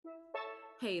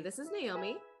Hey, this is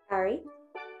Naomi. Ari.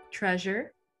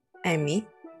 Treasure. And me.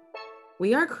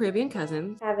 We are Caribbean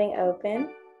cousins. Having open.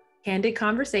 Candid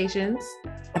conversations.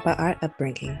 About our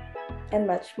upbringing. And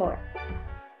much more.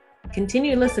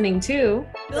 Continue listening to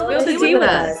Spill the Tea with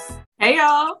us. Hey,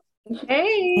 y'all. Hey.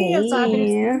 It's happy to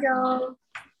see y'all.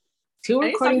 2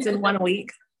 recordings in 1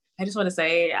 week. I just want to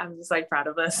say I'm just like proud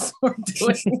of us. We're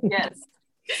doing Yes.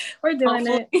 We're doing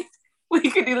it. We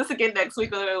could do this again next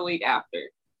week or the week after.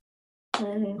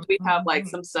 Mm-hmm. We have like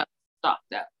some stuff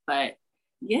stocked up. But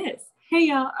yes. Hey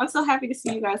y'all. I'm so happy to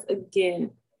see you guys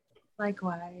again.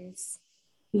 Likewise.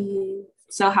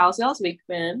 So how's y'all's week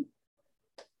been?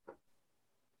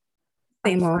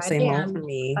 Same old Friday, for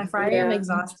me. By Friday, I'm Yeah.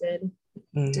 exhausted.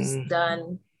 Mhm. Just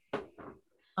done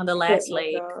on the last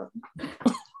leg.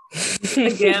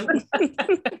 Again. Again.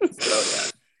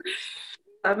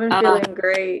 I've been feeling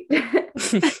great.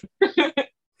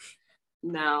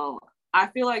 No, I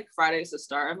feel like Friday's the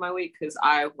start of my week because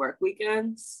I work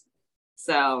weekends.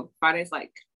 So Friday's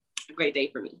like a great day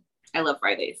for me. I love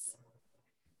Fridays.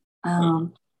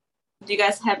 Do you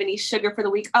guys have any sugar for the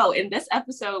week? Oh, in this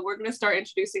episode, we're gonna start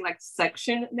introducing like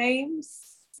section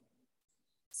names.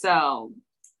 So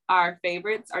our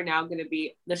favorites are now gonna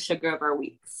be the sugar of our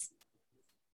weeks.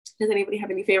 Does anybody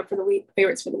have any favorites for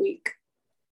the week?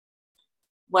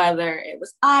 Whether it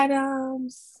was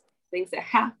items, things that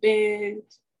happened.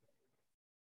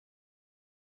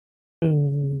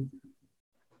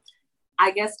 I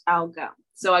guess I'll go.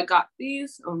 So I got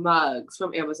these mugs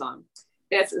from Amazon.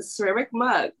 It's a ceramic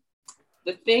mug.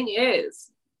 The thing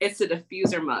is, it's a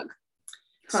diffuser mug.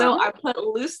 So I put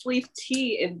loose leaf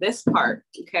tea in this part,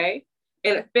 okay?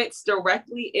 And it fits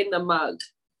directly in the mug.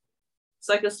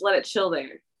 So I just let it chill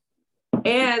there.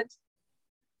 And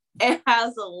it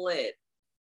has a lid.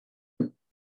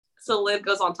 So the lid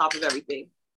goes on top of everything.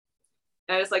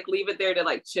 And I just like leave it there to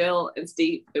like chill and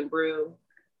steep and brew.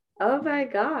 Oh my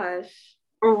gosh.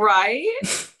 Right?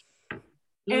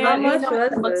 And How let me much know what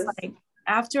was it looks this? like.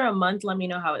 After a month, let me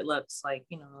know how it looks like,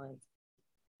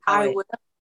 like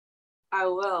I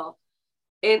will.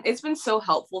 And it's been so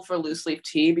helpful for loose leaf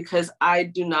tea because I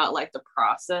do not like the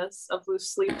process of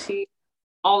loose leaf tea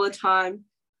all the time.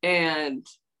 And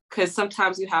because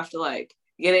sometimes you have to like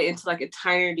get it into like a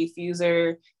tinier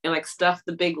diffuser and like stuff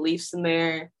the big leaves in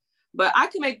there. But I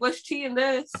can make bush tea in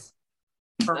this.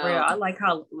 For real. I like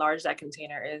how large that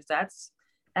container is. That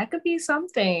could be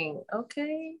something.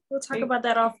 Okay. We'll talk about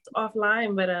that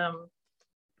offline, but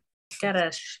we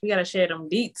gotta share them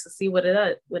deets to see what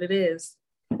it is.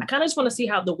 I kind of just want to see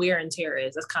how the wear and tear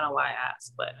is. That's kind of why I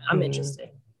asked, but I'm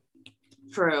interested.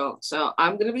 True. So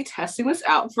I'm gonna be testing this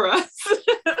out for us.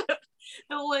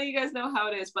 And we'll let you guys know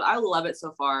how it is. But I love it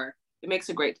so far. It makes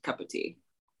a great cup of tea.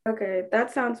 Okay,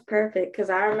 that sounds perfect because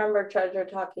I remember Treasure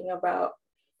talking about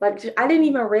like I didn't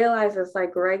even realize it's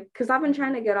like because I've been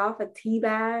trying to get off of tea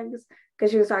bags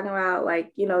because she was talking about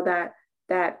like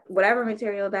that whatever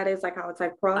material that is, like how it's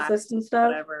like processed and stuff.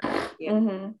 Whatever. Yeah.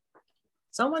 Mm-hmm.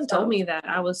 Someone told me that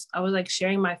I was like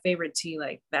sharing my favorite tea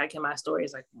like back in my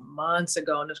stories like months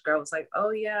ago, and this girl was like, "Oh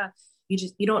yeah,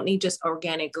 you don't need just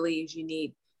organic leaves. You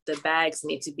need the bags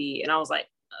need to be." And I was like,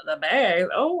 "The bags?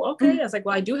 Oh, okay." I was like,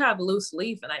 "Well, I do have loose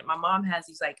leaf, and my mom has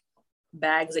these like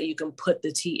bags that you can put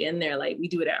the tea in there. Like we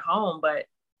do it at home, but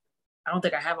I don't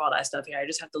think I have all that stuff here. I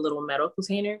just have the little metal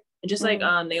container." And just like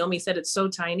Naomi said, it's so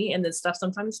tiny, and then stuff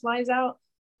sometimes flies out,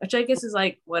 which I guess is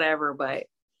like whatever, but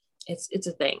it's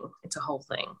a thing. It's a whole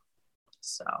thing.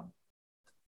 So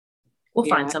we'll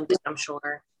find something, I'm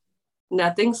sure.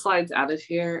 Nothing slides out of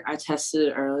here. I tested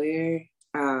it earlier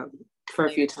for a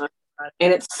few times,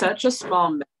 and it's such a small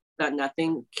mess that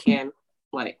nothing can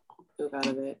like move out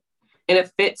of it, and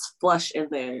it fits flush in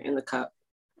there in the cup.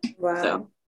 Wow.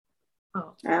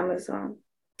 So, Amazon.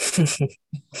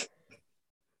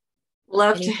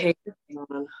 Love to hate it.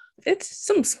 It's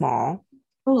some small.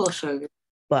 A little sugar.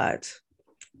 But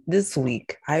this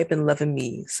week, I've been loving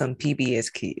me some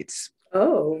PBS Kids.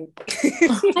 Oh.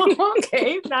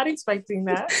 Okay, not expecting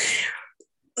that.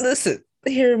 Listen,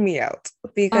 hear me out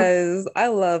because I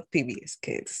love PBS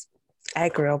Kids. I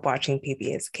grew up watching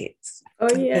PBS Kids.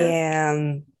 Oh yeah.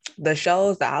 And the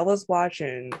shows that I was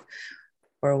watching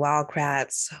were Wild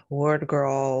Kratts, Word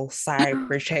Girl,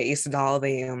 Cyber Chase, and all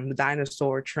them, the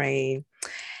Dinosaur Train.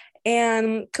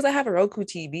 And because I have a Roku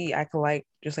TV, I could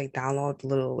just download the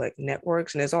little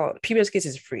networks, and it's all PBS Kids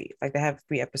is free. Like they have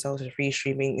free episodes, it's free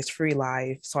streaming, it's free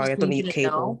live. So I don't need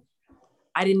cable.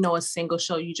 I didn't know a single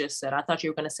show you just said. I thought you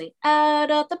were gonna say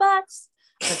Out of the Box.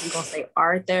 I thought you were gonna say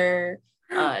Arthur.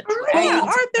 Arthur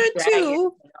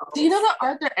too. Do you know that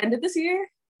Arthur ended this year?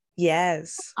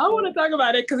 Yes. I don't want to talk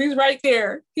about it because he's right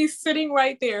there. He's sitting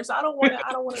right there. So I don't want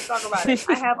to talk about it.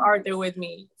 I have Arthur with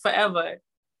me forever.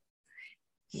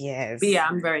 Yes. But yeah,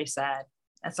 I'm very sad.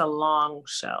 That's a long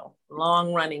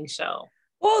running show.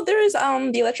 Well, there is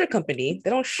the Electric Company.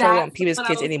 They don't show on PBS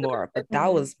Kids anymore, but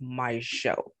that was my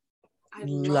show. I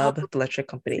love the Electric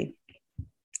Company.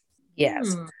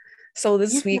 Yes. So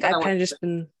this week I kind of just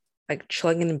been like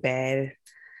chilling in bed,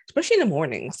 especially in the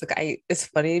mornings. Like it's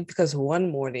funny because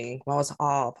one morning when I was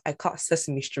off, I caught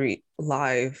Sesame Street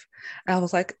live. And I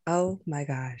was like, oh my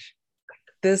gosh,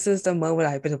 this is the moment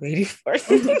I've been waiting for.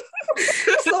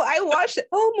 So I watched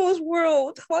Almost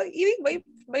World while eating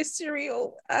my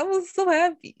cereal. I was so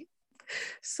happy.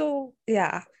 So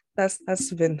yeah, that's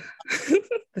been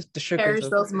the sugar. Cherish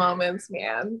those moments,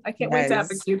 man. I can't wait to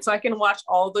have a kid so I can watch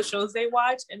all the shows they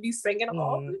watch and be singing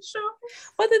all the shows.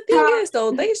 But the thing is,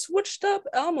 though, they switched up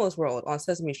Elmo's World on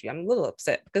Sesame Street. I'm a little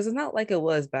upset because it's not like it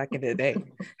was back in the day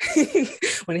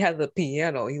when he had the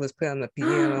piano. He was playing on the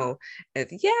piano, and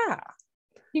yeah,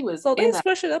 he was. So they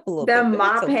switched it up a little bit. The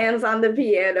mop hands on the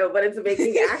piano, but it's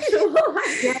making actual.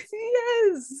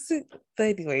 Yes. But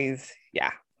anyways,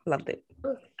 yeah, loved it.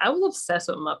 I was obsessed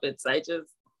with Muppets. I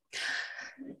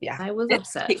was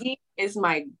obsessed. Piggy is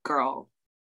my girl.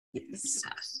 Yes.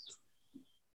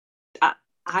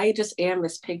 I just am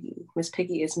Miss Piggy. Miss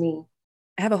Piggy is me.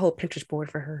 I have a whole Pinterest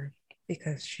board for her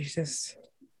because she's just,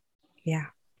 yeah.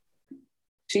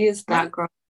 She is that girl.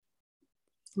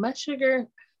 My sugar.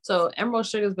 So Emerald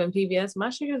Sugar's been PBS. My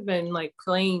sugar's been like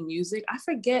playing music. I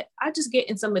forget. I just get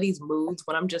in some of these moods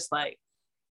when I'm just like,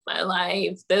 my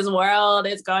life, this world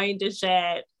is going to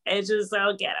shit. It's just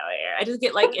so get out here. I just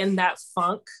get like in that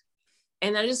funk,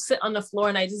 and I just sit on the floor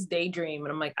and I just daydream.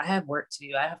 And I'm like, I have work to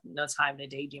do. I have no time to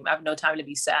daydream. I have no time to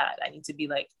be sad. I need to be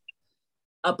like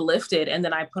uplifted. And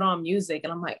then I put on music,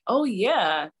 and I'm like, oh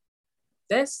yeah,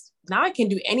 now I can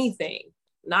do anything.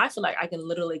 Now I feel like I can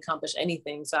literally accomplish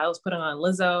anything. So I was putting on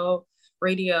Lizzo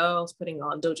radio. I was putting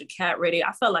on Doja Cat radio.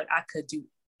 I felt like I could do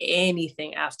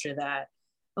anything after that.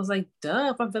 I was like,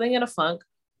 duh, if I'm feeling in a funk,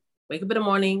 wake up in the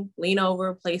morning, lean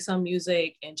over, play some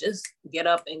music, and just get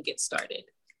up and get started.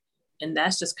 And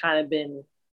that's just kind of been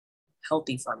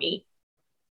healthy for me.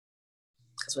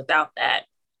 Because without that,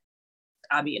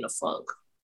 I'd be in a funk.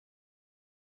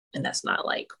 And that's not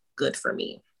like good for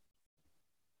me.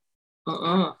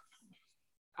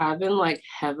 I've been like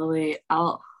heavily,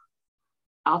 I'll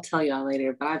tell y'all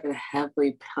later, but I've been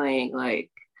heavily playing like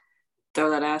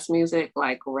throw that ass music,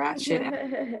 like ratchet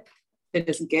to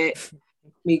just get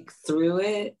me through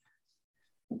it.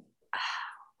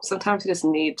 Sometimes you just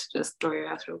need to just throw your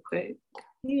ass real quick.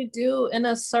 You do in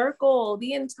a circle,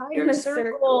 the entire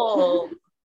circle.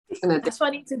 That's what I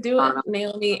need to do,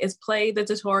 Naomi, is play the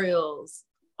tutorials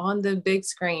on the big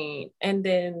screen, and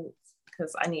then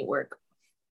because I need work.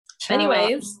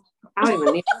 Anyways, I don't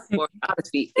even need work. I'll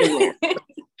just be in there.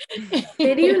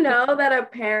 Did you know that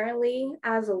apparently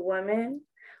as a woman,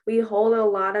 we hold a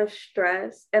lot of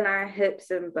stress in our hips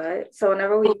and butt? So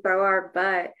whenever we throw our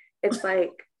butt, it's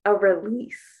like a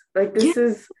release. Like this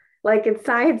is like it's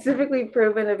scientifically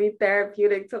proven to be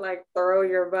therapeutic to like throw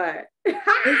your butt.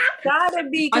 It's gotta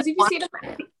be because if you see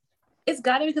them, it's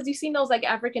gotta be because you've seen those like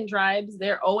African tribes,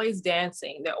 they're always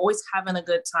dancing, they're always having a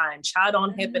good time, child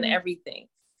on hip and everything.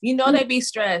 You know they be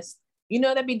stressed. You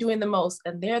know they be doing the most,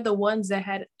 and they're the ones that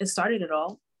had it started it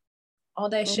all. All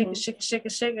that shake.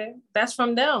 That's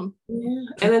from them. Yeah.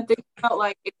 And then think about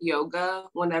like yoga,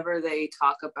 whenever they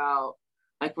talk about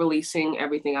like releasing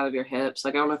everything out of your hips.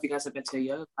 Like I don't know if you guys have been to a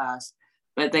yoga class,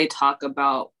 but they talk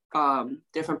about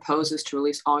different poses to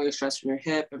release all your stress from your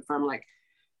hip and from like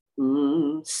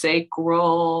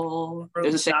sacral.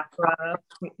 There's a chakra.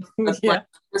 Yeah.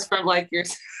 It's from like your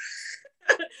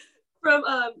from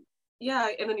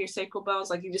and then your sacral bones,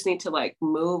 like you just need to like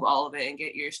move all of it and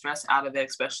get your stress out of it,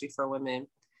 especially for women.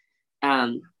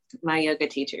 My yoga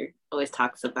teacher always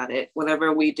talks about it.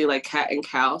 Whenever we do like cat and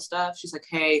cow stuff, she's like,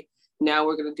 hey, now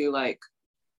we're gonna do like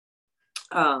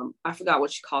I forgot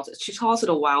what she calls it. She calls it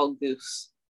a wild goose.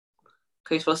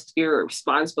 Because your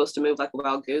spine's supposed to move like a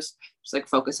wild goose. Just like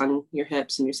focus on your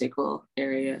hips and your sacral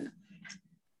area.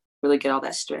 Really get all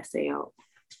that stress out.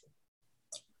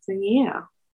 So yeah.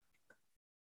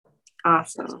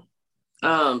 Awesome.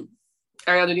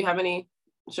 Ariel, did you have any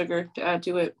sugar to add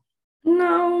to it?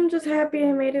 No, I'm just happy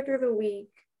I made it through the week.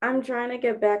 I'm trying to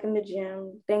get back in the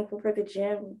gym. Thankful for the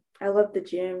gym. I love the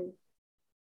gym.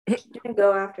 I'm gonna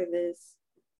go after this.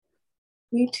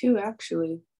 Me too,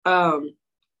 actually. I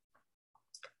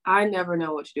never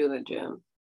know what to do in the gym.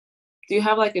 Do you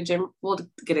have like a gym? We'll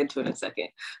get into it in a second.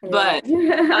 But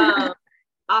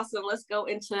Awesome. Let's go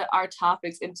into our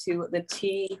topics, into the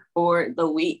tea for the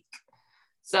week.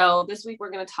 So this week we're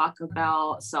going to talk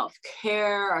about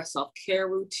self-care, our self-care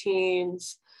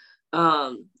routines,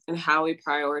 and how we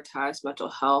prioritize mental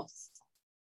health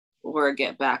or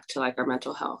get back to like our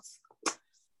mental health.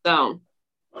 So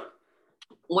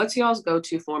what's y'all's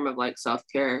go-to form of like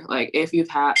self-care? Like if you've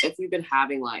been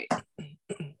having like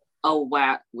a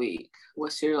whack week,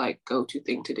 what's your like go-to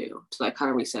thing to do to like kind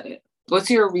of reset it? What's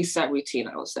your reset routine,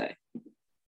 I would say?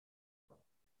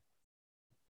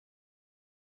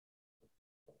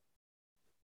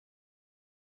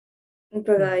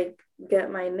 But like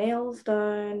get my nails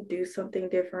done, do something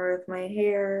different with my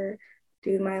hair,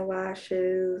 do my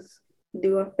lashes,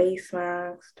 do a face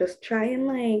mask, just try and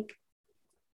like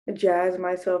jazz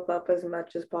myself up as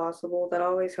much as possible. That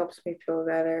always helps me feel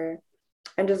better.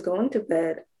 And just going to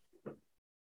bed.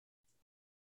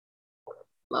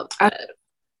 Love that.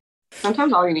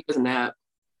 Sometimes all you need is a nap.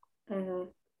 Mm-hmm.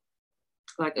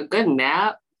 Like a good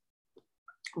nap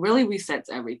really resets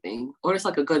everything, or it's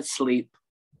like a good sleep.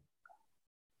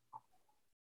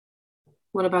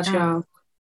 What about y'all?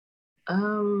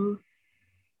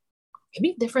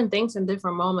 Maybe different things in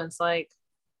different moments. Like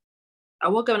I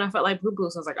woke up and I felt like poo-poo,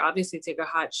 so I was like, obviously take a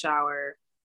hot shower.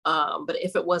 But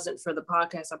if it wasn't for the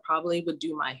podcast, I probably would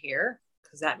do my hair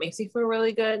because that makes me feel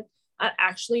really good. Not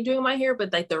actually doing my hair,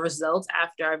 but like the results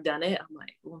after I've done it, I'm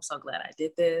like, oh, I'm so glad I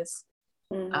did this.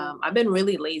 Mm-hmm. I've been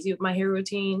really lazy with my hair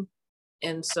routine.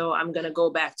 And so I'm going to go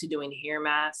back to doing hair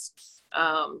masks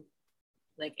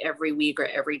like every week or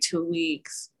every 2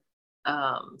 weeks.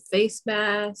 Face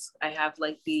mask. I have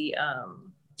like the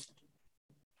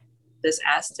this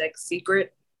Aztec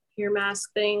Secret hair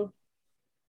mask thing.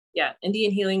 Yeah,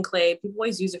 Indian healing clay. People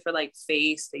always use it for like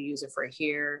face. They use it for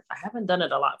hair. I haven't done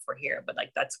it a lot for hair, but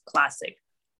like that's classic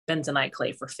bentonite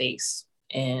clay for face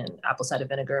and apple cider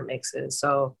vinegar mixes.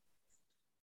 So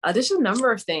there's a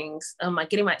number of things.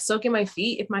 Like soaking my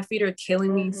feet if my feet are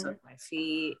killing me. Soak my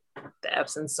feet, the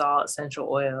Epsom salt, essential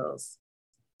oils.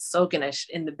 Soaking it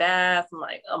in the bath. I'm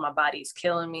like, oh, my body's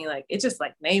killing me. Like it's just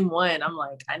like name one. I'm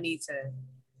like, I need to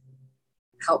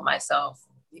help myself.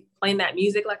 Playing that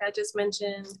music like I just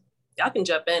mentioned. Y'all can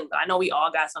jump in, but I know we all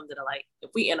got something to like.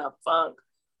 If we in a funk,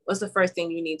 what's the first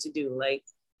thing you need to do? Like,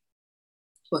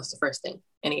 what's the first thing?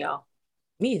 Any of y'all?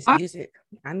 Me is music.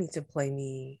 I need to play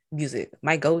me music.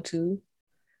 My go-to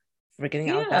for getting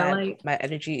out that like, my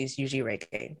energy is usually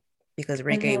reggae because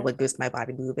reggae what gets my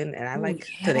body moving, and I like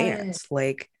to dance.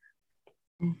 Like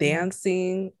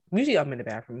dancing. Usually I'm in the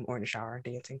bathroom or in the shower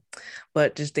dancing,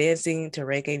 but just dancing to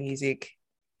reggae music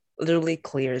literally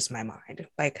clears my mind.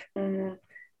 Like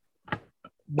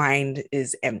mind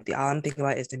is empty. All I'm thinking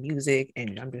about is the music,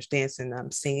 and I'm just dancing,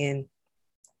 I'm singing.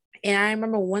 And I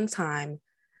remember one time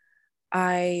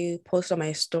I posted on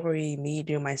my story me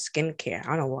doing my skincare. I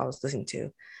don't know what I was listening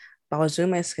to, but I was doing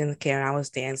my skincare and I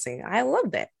was dancing. I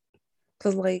love that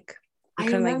because like I'm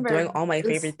kind of like doing all my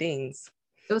favorite things.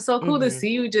 It was so cool to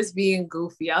see you just being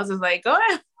goofy. I was just like, go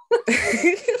ahead.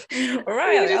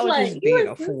 Right, I was just being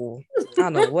a fool. I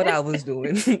don't know what I was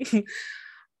doing.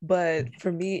 But for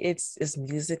me it's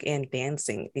music and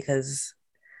dancing because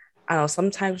I don't know,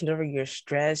 sometimes whenever you're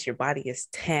stressed, your body is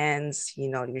tense, you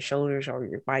know, your shoulders or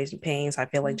your body's in pain. So I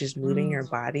feel like just moving your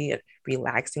body and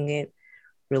relaxing it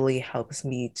really helps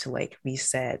me to like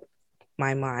reset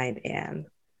my mind and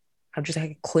have just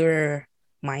like a clearer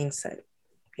mindset,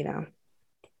 you know.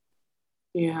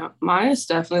 Yeah, mine is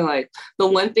definitely like the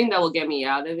one thing that will get me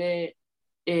out of it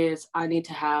is I need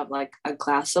to have like a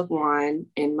glass of wine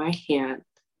in my hand,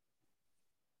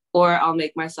 or I'll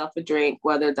make myself a drink,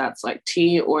 whether that's like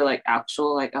tea or like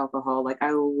actual like alcohol. Like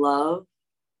I love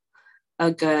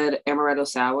a good amaretto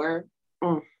sour.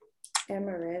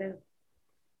 Amaretto.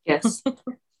 Yes.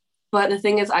 But the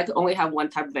thing is I could only have one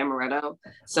type of amaretto,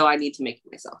 so I need to make it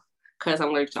myself because I'm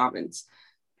allergic to almonds.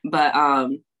 But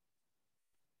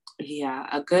yeah,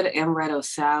 a good amaretto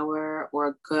sour or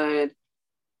a good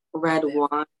red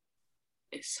wine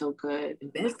is so good.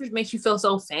 Beverage makes you feel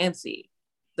so fancy,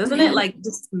 doesn't it? Like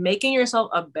just making yourself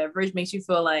a beverage makes you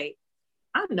feel like,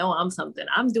 I know I'm something.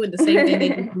 I'm doing the same thing they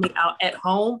do for me out at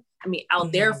home. I mean,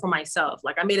 out there for myself.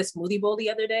 Like I made a smoothie bowl the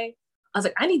other day. I was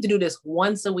like, I need to do this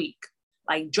once a week.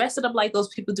 Like dress it up like those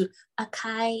people do.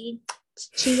 Acai,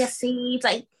 chia seeds,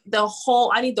 like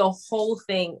I need the whole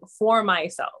thing for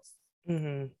myself. I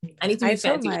need to be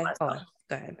fancy with myself. Oh,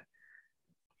 go ahead.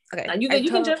 Okay. Now you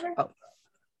can jump in.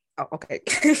 Oh, okay.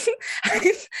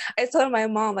 I told my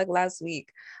mom like last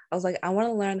week, I was like, I want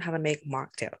to learn how to make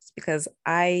mocktails because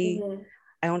I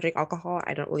don't drink alcohol.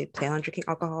 I don't really plan on drinking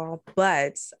alcohol,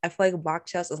 but I feel like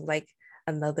mocktails is like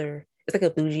another It's like a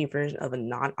bougie version of a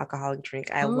non-alcoholic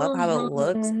drink. I love how it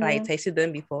looks. I tasted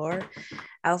them before.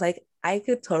 I was like, I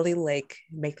could totally like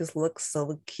make this look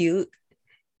so cute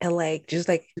and just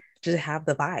have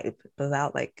the vibe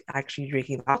without like actually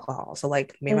drinking alcohol. So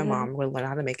like me and my mom will learn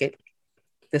how to make it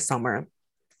this summer,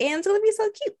 and it's gonna be so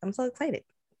cute. I'm so excited.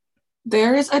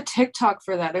 There is a TikTok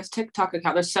for that. There's TikTok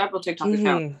account. There's several TikTok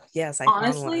accounts. Yes, I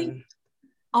honestly found one.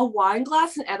 A wine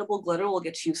glass and edible glitter will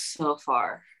get you so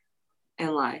far in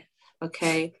life.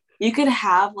 Okay, you could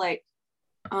have like,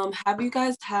 have you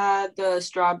guys had the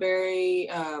strawberry,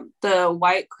 the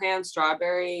white cran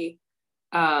strawberry,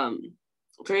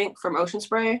 drink from Ocean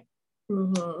Spray?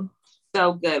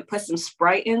 So good. Put some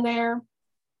Sprite in there,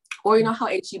 or you know how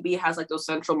HEB has like those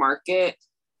Central Market,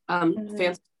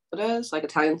 fancy sodas, like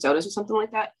Italian sodas or something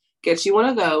like that. Get you one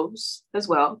of those as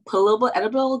well. Put a little bit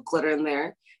edible glitter in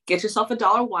there. Get yourself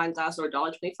 $1 wine glass or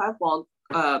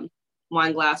 $1.25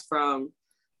 wine glass from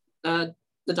the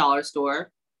dollar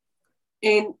store,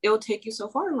 and it will take you so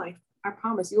far in life. I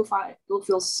promise you'll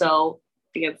feel so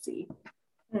fancy.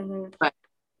 But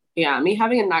yeah, me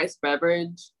having a nice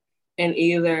beverage and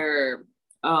either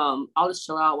I'll just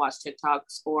chill out, watch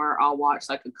TikToks, or I'll watch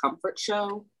like a comfort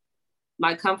show.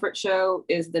 My comfort show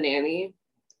is The Nanny.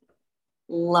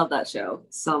 Love that show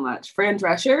so much. Fran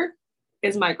Drescher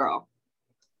is my girl.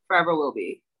 Forever will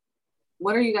be.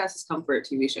 What are you guys' comfort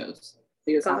TV shows?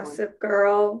 Gossip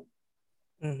Girl.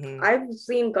 I've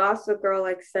seen Gossip Girl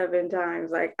like 7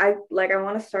 times. I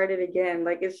want to start it again.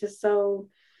 Like it's just so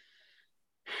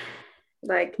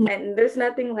like, and there's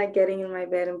nothing like getting in my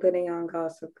bed and putting on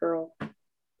Gossip Girl.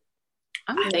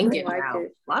 I'm thinking now. A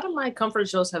lot of my comfort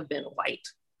shows have been white.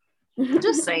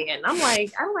 Just saying. I'm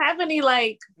like, I don't have any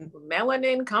like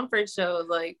melanin comfort shows.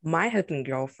 Like mine has been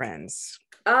Girlfriends.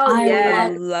 Oh yeah, I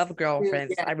love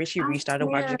Girlfriends. I wish she restarted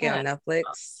watching it on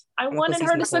Netflix. I wanted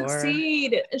her to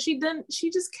succeed, and she didn't. She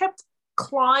just kept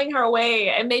clawing her way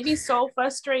and made me so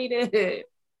frustrated.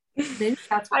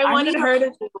 I wanted her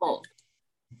to.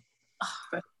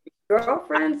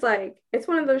 Girlfriends, like it's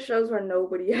one of those shows where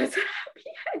nobody has a happy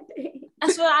ending.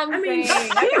 That's what I'm saying.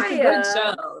 It's a good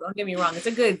show. Don't get me wrong; it's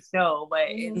a good show, but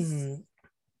it's.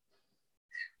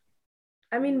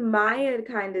 I mean, Maya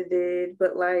kind of did,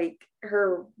 but like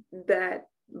that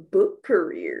book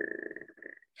career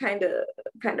kind of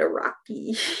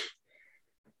rocky.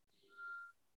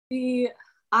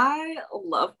 I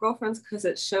love Girlfriends because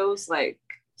it shows like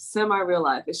semi-real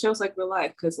life. It shows like real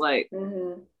life because like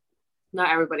not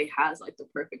everybody has like the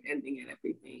perfect ending and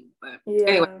everything. But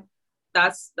anyway,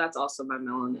 that's also my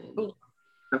melanin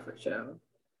comfort show.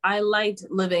 I liked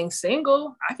Living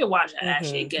Single. I could watch that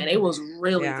actually again. It was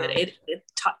really good.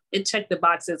 It checked the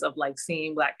boxes of like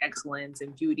seeing Black excellence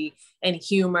and beauty and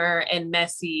humor and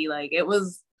messy. Like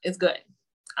it's good.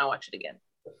 I'll watch it again.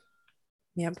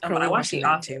 Yeah, I watched The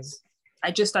Office. I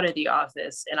just started The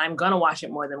Office, and I'm gonna watch it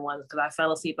more than once because I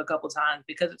fell asleep a couple times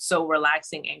because it's so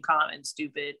relaxing and calm and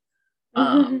stupid.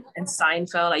 And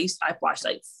Seinfeld, I watched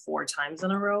like 4 times in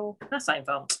a row. Not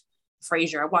Seinfeld.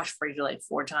 Frasier. I watched Frasier like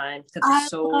 4 times because it's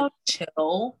so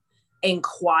chill and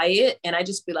quiet. And I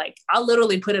just be like, I'll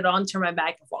literally put it on, turn my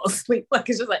back and fall asleep. Like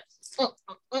it's just like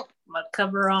my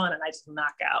cover on and I just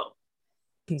knock out.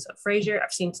 So Frasier,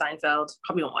 I've seen Seinfeld.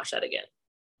 Probably won't watch that again.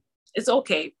 It's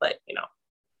okay, but you know.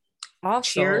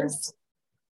 Also, Cheers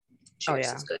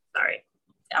is good. Sorry.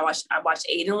 I watched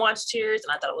Aiden watch Cheers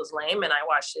and I thought it was lame, and I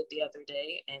watched it the other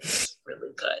day and it's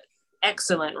really good.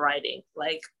 Excellent writing.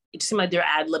 Like it seemed like they're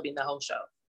ad-libbing the whole show.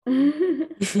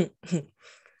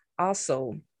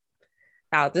 Also,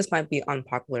 now this might be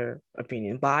unpopular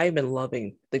opinion, but I've been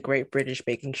loving The Great British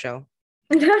Baking Show.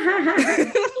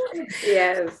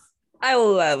 Yes. I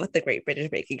love The Great British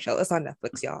Baking Show. It's on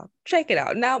Netflix, y'all. Check it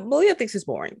out. Now, Malia thinks it's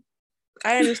boring.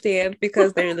 I understand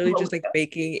because they're literally just like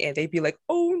baking and they'd be like,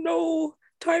 oh no,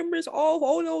 timer's off.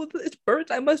 Oh no, it's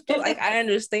burnt. I must do like I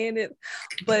understand it.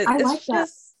 But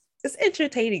it's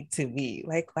entertaining to me.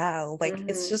 Like, wow, like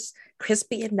it's just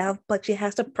crispy enough, but she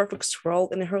has the perfect swirl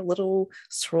in her little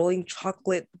swirling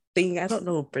chocolate thing. I don't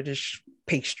know British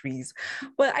pastries,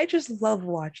 but I just love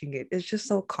watching it. It's just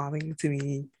so calming to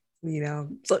me, you know.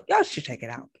 So y'all should check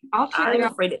it out. I'll check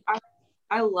it out.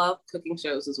 I love cooking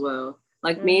shows as well.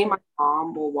 Like me and my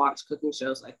mom will watch cooking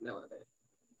shows like no other.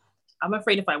 I'm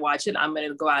afraid if I watch it, I'm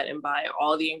gonna go out and buy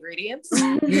all the ingredients.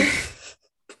 I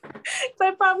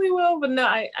probably will, but no,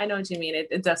 I know what you mean.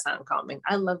 It does sound calming.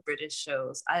 I love British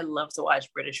shows. I love to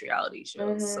watch British reality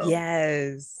shows. So.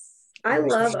 Yes. I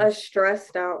love a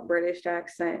stressed out British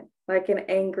accent, like an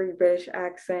angry British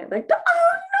accent. Like,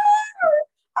 oh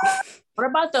no! What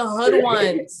about the hood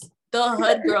ones? The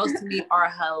hood girls to me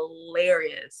are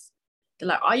hilarious. They're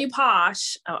like, are you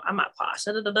posh? Oh, I'm not posh.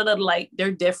 Like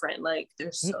they're different. Like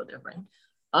they're so different.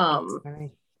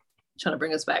 Trying to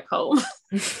bring us back home.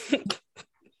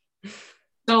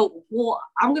 So, well,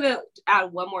 I'm gonna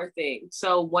add one more thing.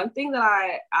 So one thing that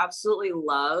I absolutely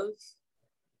love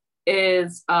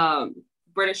is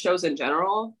British shows in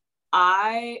general.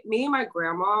 Me and my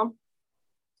grandma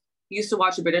used to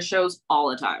watch the British shows all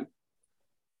the time.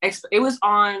 It was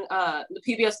on the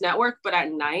PBS network, but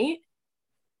at night.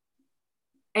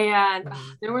 And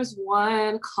there was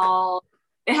one called,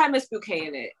 it had Miss Bouquet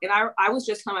in it. And I was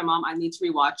just telling my mom I need to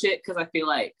rewatch it because I feel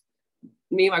like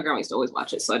me and my grandma used to always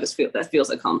watch it. So I just feel that feels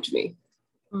like home to me.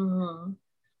 Mm-hmm.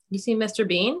 You see Mr.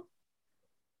 Bean?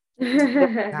 Me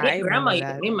and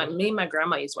my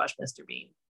grandma used to watch Mr. Bean.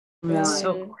 Yeah.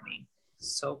 So corny.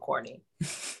 So corny.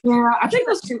 Yeah, I think it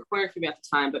was too corny for me at the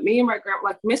time. But me and my grandma,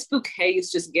 like Miss Bouquet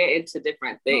used to just get into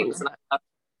different things. Mm-hmm. And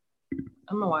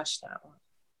I'm gonna watch that one.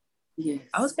 Yes.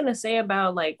 I was gonna say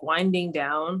about like winding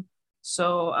down.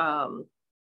 So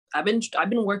I've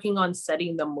been working on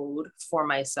setting the mood for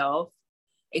myself.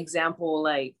 Example,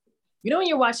 like, you know, when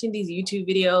you're watching these YouTube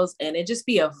videos and it just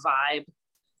be a vibe,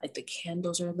 like the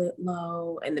candles are lit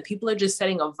low and the people are just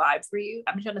setting a vibe for you.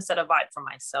 I've been trying to set a vibe for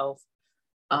myself.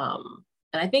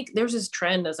 And I think there's this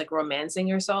trend that's like romancing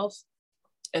yourself.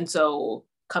 And so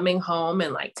coming home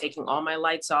and like taking all my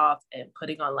lights off and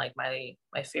putting on like my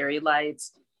fairy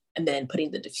lights and then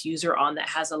putting the diffuser on that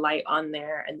has a light on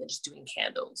there and then just doing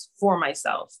candles for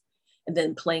myself and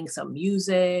then playing some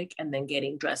music and then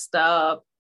getting dressed up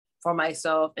for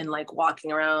myself and like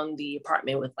walking around the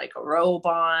apartment with like a robe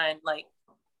on, like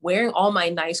wearing all my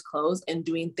nice clothes and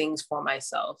doing things for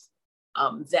myself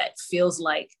that feels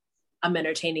like I'm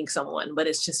entertaining someone, but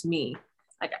it's just me.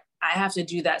 Like I have to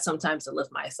do that sometimes to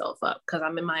lift myself up because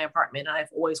I'm in my apartment and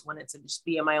I've always wanted to just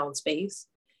be in my own space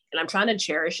and I'm trying to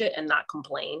cherish it and not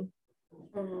complain.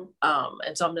 Mm-hmm.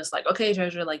 And so I'm just like, okay,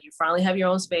 Treasure, like you finally have your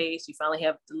own space. You finally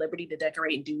have the liberty to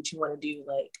decorate and do what you want to do.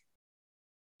 Like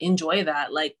enjoy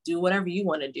that, like do whatever you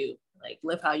want to do, like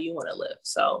live how you want to live.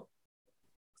 So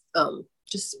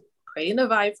just creating a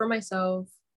vibe for myself,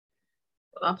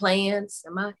 my plants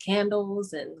and my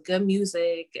candles and good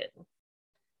music and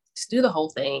just do the whole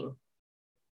thing.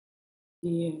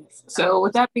 Yes. So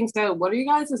with that being said, what are you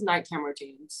guys' nighttime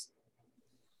routines?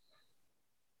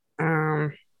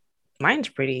 Mine's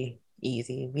pretty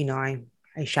easy. You know, I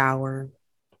shower,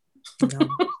 you know,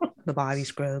 the body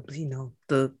scrubs, you know,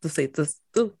 the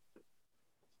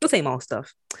same old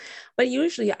stuff. But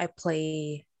usually I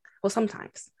play, well,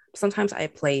 sometimes I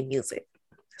play music.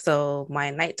 So my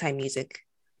nighttime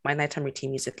routine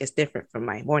music is different from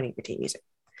my morning routine music.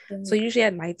 Mm-hmm. So usually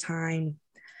at nighttime,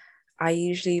 I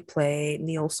usually play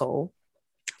neo soul.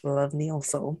 Love neo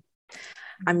soul.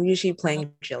 I'm usually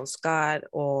playing Jill Scott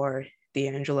or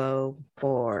D'Angelo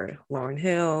or Lauryn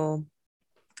Hill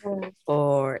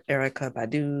or Erykah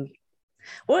Badu,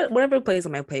 whatever plays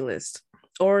on my playlist.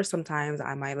 Or sometimes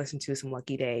I might listen to some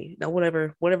Lucky Day, you know,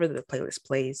 whatever the playlist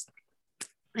plays.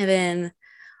 And then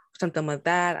something with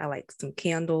that, I like some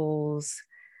candles.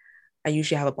 I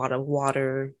usually have a bottle of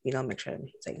water, you know, make sure I'm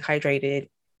staying hydrated.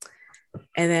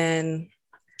 And then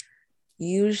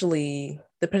usually,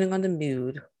 depending on the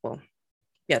mood,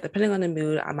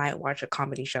 I might watch a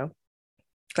comedy show.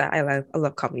 I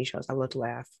love comedy shows. I love to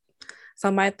laugh. So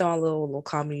I might throw on a little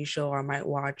comedy show, or I might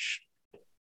watch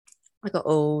like an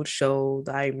old show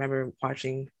that I remember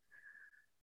watching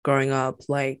growing up,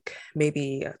 like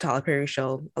maybe a Tyler Perry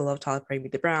show. I love Tyler Perry,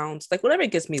 Meet the Browns. Like whatever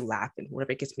gets me laughing,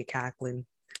 whatever gets me cackling,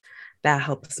 that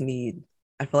helps me,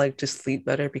 I feel like, just sleep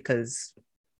better because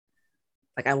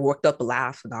like I worked up a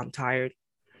laugh and I'm tired.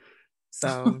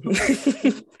 So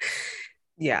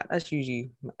yeah, that's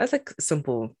like a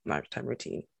simple nighttime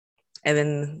routine. And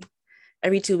then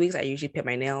every 2 weeks, I usually paint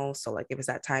my nails. So like if it's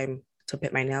that time to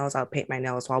paint my nails, I'll paint my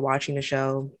nails while watching the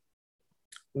show.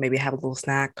 Maybe have a little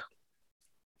snack.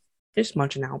 Just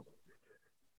munching out.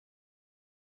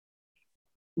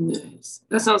 Nice.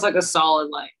 That sounds like a solid,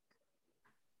 like,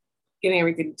 getting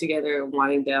everything together and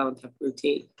winding down type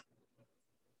routine.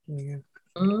 Yeah.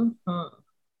 Mm-hmm.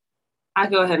 I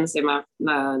go ahead and say my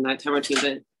nighttime routine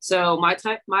then. So my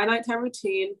nighttime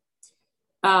routine,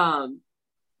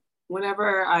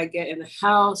 whenever I get in the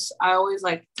house, I always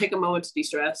like take a moment to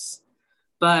de-stress.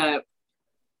 But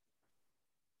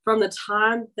from the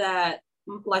time that,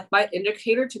 like, my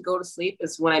indicator to go to sleep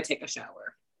is when I take a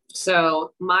shower.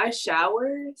 So my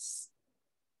showers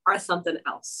are something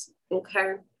else,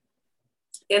 okay?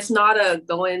 It's not a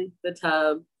go in the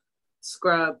tub,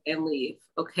 scrub, and leave,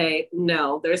 okay?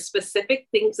 No, there's specific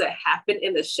things that happen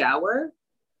in the shower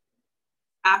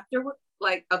afterward.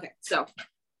 Like, okay, so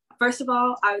First of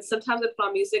all, sometimes I put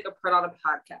on music or put on a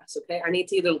podcast. Okay, I need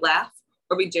to either laugh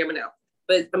or be jamming out,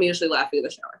 but I'm usually laughing in the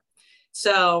shower.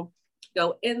 So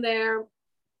go in there.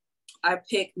 I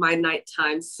pick my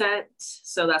nighttime scent,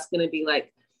 so that's gonna be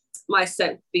like my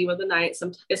scent theme of the night.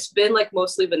 It's been like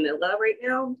mostly vanilla right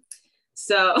now,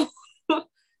 so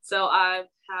so I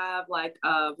have like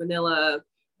a vanilla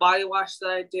body wash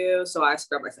that I do. So I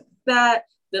scrub myself with that.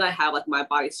 Then I have like my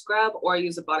body scrub, or I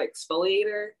use a body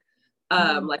exfoliator,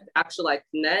 like actual like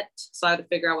net. So I had to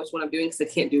figure out which one I'm doing because I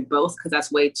can't do both because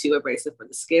that's way too abrasive for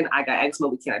the skin. I got eczema.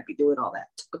 We can't be doing all that.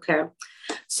 Okay.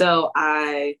 So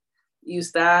I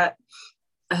use that.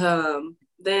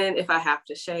 Then if I have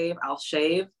to shave, I'll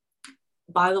shave.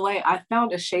 By the way, I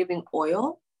found a shaving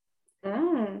oil.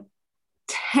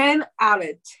 10 out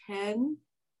of 10.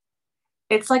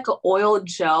 It's like an oil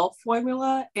gel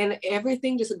formula and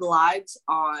everything just glides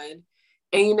on.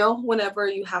 And you know, whenever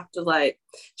you have to like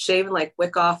shave and like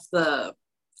rinse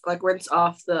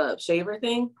off the shaver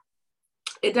thing,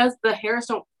 it does, the hairs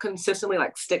don't consistently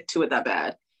like stick to it that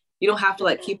bad. You don't have to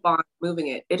like keep on moving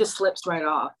it. It just slips right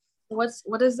off.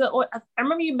 What is the oil? I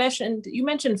remember you mentioned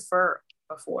fur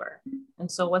before.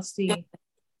 And so what's the...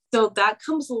 So that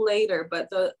comes later, but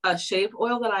the shave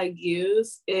oil that I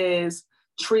use is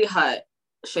Tree Hut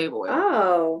shave oil.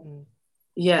 Oh.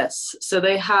 Yes. So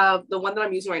they have, the one that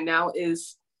I'm using right now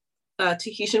is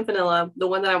Tahitian vanilla. The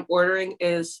one that I'm ordering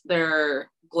is their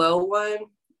glow one,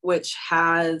 which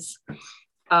has,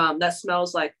 that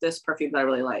smells like this perfume that I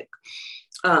really like.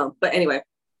 But anyway,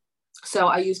 so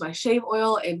I use my shave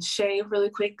oil and shave really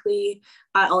quickly.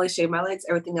 I only shave my legs.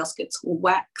 Everything else gets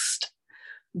waxed.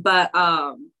 But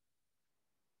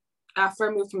after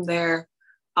I move from there,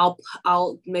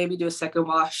 I'll maybe do a second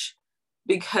wash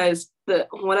because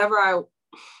whenever I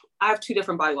have 2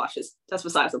 different body washes. That's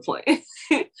besides the point.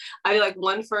 I do like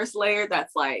one first layer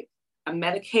that's like a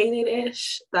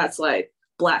medicated-ish. That's like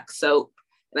black soap.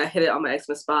 And I hit it on my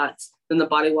eczema spots. Then the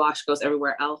body wash goes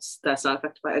everywhere else that's not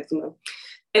affected by eczema.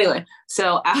 Anyway,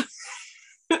 so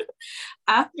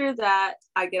after that,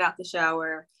 I get out the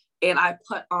shower and I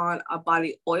put on a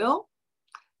body oil,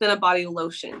 then a body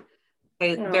lotion.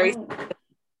 Okay,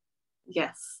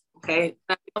 yes. Okay.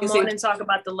 Come on and talk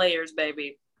about the layers,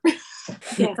 baby.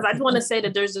 Because I just want to say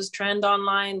that there's this trend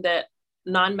online that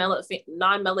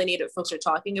non-melanated folks are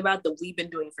talking about that we've been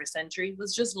doing for centuries.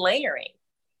 Was just layering.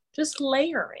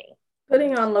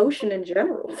 Putting on lotion in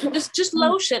general. just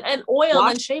lotion and oil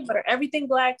and shea butter. Everything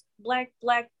black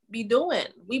be doing.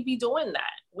 We be doing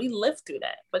that. We live through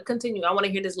that. But continue. I want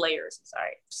to hear this layers.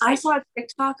 Sorry. I saw a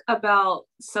TikTok about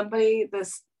somebody,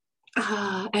 this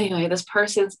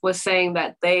person was saying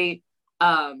that they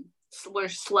were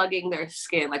slugging their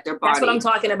skin, like their body. That's what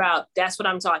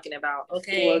I'm talking about.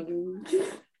 Okay.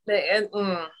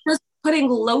 Just putting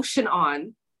lotion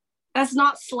on. That's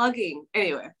not slugging.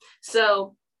 Anyway,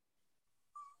 so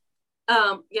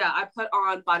I put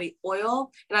on body oil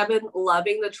and I've been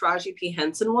loving the Taraji P.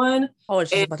 Henson one. Oh, I was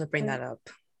just about to bring that up.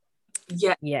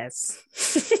 Yeah. Yes.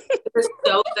 It's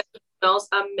so good. It smells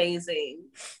amazing.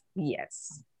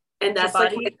 Yes. And that's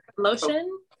body like lotion?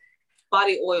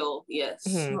 Body oil, yes.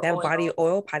 That body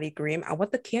oil, body cream. I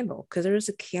want the candle because there is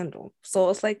a candle. So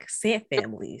it's like scent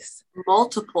families.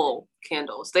 Multiple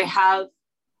candles. They have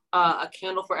a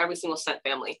candle for every single scent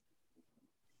family.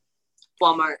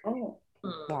 Walmart.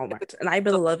 Walmart. And I've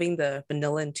been loving the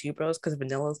vanilla and tuberose because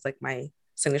vanilla is like my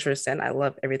signature scent. I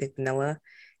love everything vanilla.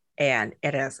 And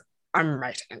it is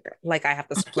amazing. Like I have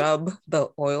to scrub the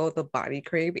oil, the body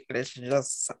cream. It is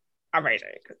just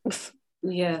amazing.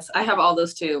 Yes, I have all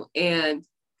those too. And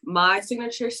my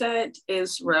signature scent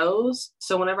is rose.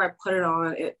 So whenever I put it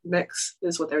on, it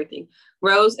mixes with everything.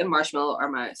 Rose and marshmallow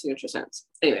are my signature scents.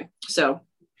 Anyway, so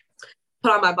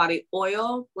put on my body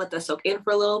oil, let that soak in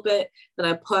for a little bit. Then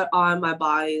I put on my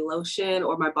body lotion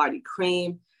or my body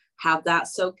cream, have that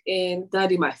soak in. Then I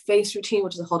do my face routine,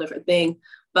 which is a whole different thing.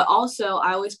 But also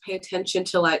I always pay attention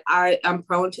to like, I'm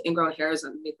prone to ingrown hairs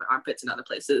underneath my armpits and other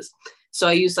places. So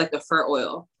I use like the fur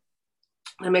oil.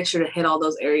 I make sure to hit all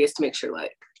those areas to make sure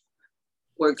like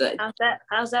we're good.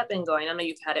 How's that been going? I know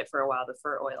you've had it for a while, the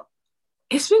fur oil.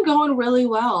 It's been going really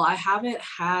well. I haven't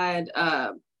had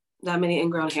that many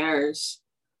ingrown hairs.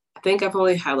 I think I've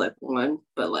only had like one,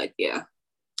 but like, yeah,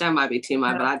 that might be too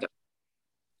much, but I don't.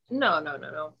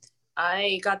 No.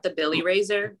 I got the Billy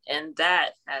razor and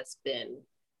that has been,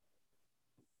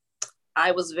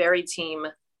 I was very team,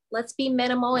 let's be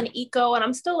minimal and eco. And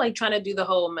I'm still like trying to do the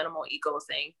whole minimal eco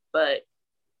thing, but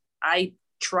I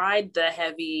tried the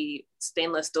heavy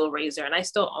stainless steel razor and I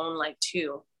still own like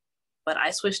 2, but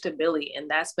I switched to Billy and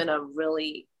that's been a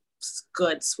really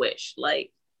good switch.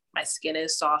 Like my skin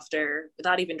is softer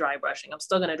without even dry brushing. I'm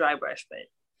still gonna dry brush, but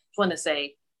just want to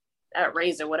say that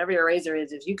razor, whatever your razor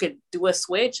is, if you could do a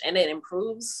switch and it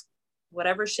improves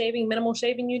whatever shaving, minimal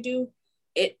shaving you do,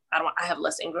 I have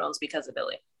less ingrowns because of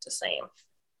Billy. Just saying.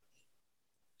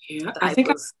 Yeah,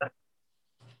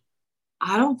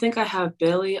 I don't think I have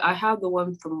Billy. I have the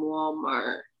one from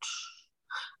Walmart.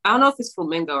 I don't know if it's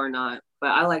Flamingo or not,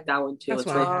 but I like that one too. That's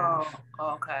what I have.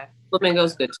 Oh, okay.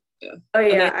 Flamingo's good too. Oh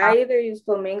yeah, I either use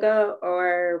Flamingo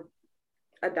or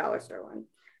a dollar store one.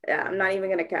 Yeah, I'm not even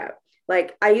gonna cap.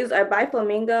 Like I buy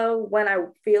Flamingo when I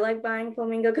feel like buying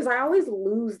Flamingo because I always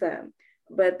lose them.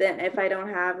 But then if I don't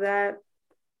have that,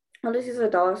 I'll just use a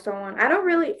dollar store one.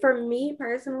 For me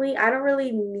personally, I don't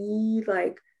really need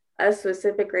like a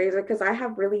specific razor because I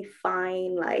have really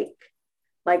fine like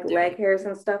leg hairs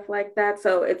and stuff like that.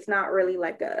 So it's not really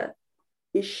like a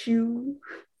issue.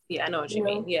 Yeah, I know what you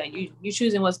mean. Yeah, you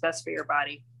choosing what's best for your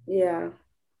body. Yeah.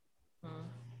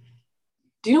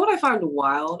 Do you know what I find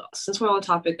wild? Since we're on the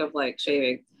topic of like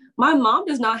shaving, my mom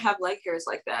does not have leg hairs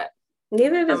like that.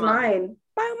 Neither does mine.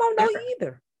 My mom don't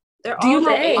either. They're Do you all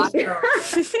know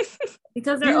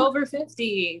because they're over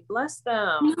 50. Bless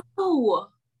them. No,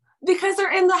 because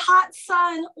they're in the hot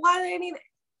sun. Why do they need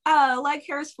leg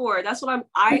hairs for? That's what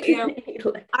I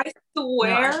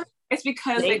swear it's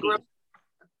because they grow.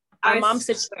 My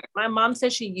mom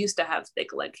said she used to have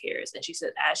thick leg hairs, and she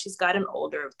said as she's gotten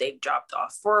older, they've dropped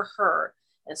off for her.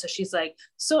 And so she's like,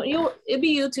 so it'll be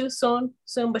you too soon.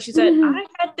 But she said, I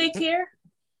had thick hair.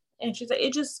 And she said,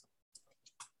 it just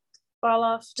fall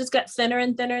off. Just got thinner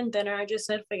and thinner and thinner. I just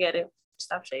said, forget it.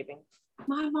 Stop shaving.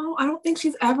 My mom, I don't think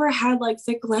she's ever had like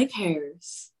thick leg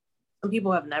hairs. Some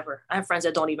people have never. I have friends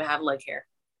that don't even have leg hair.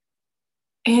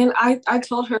 And I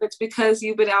told her it's because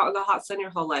you've been out in the hot sun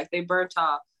your whole life. They burnt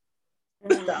off.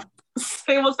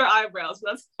 Same with her eyebrows.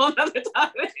 That's another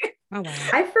topic. Oh, wow.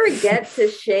 I forget to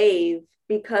shave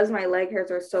because my leg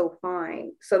hairs are so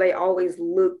fine. So they always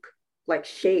look like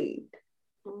shaved.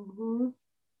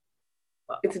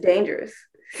 It's dangerous.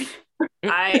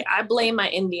 I blame my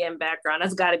Indian background.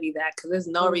 That's got to be that, because there's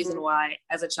no reason why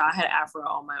as a child I had afro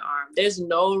on my arm. There's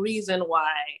no reason why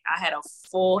I had a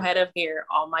full head of hair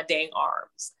on my dang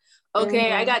arms.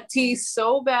 Okay, I got teased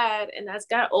so bad, and as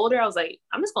I got older, I was like,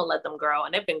 I'm just gonna let them grow,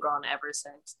 and they've been growing ever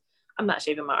since. I'm not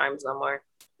shaving my arms no more.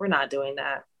 We're not doing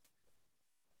that.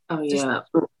 Oh yeah.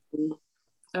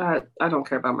 I don't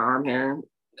care about my arm hair.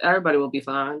 Everybody will be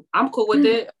fine. I'm cool with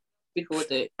it. Be cool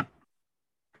with it.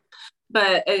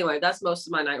 But anyway, that's most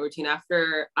of my night routine.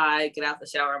 After I get out the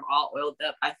shower, I'm all oiled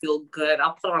up. I feel good.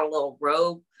 I'll put on a little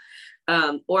robe,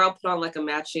 or I'll put on like a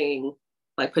matching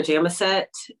like pajama set.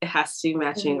 It has to be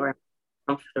matching or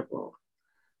comfortable.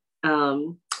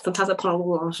 Sometimes I put on a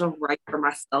little lingerie for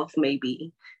myself,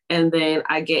 maybe. And then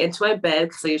I get into my bed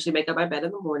because I usually make up my bed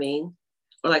in the morning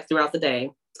or like throughout the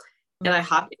day. And I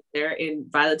hop in there, and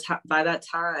by that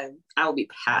time, I will be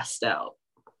passed out.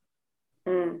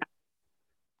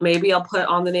 Maybe I'll put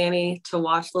on the nanny to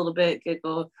watch a little bit,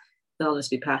 giggle, then I'll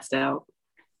just be passed out.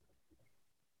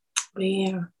 But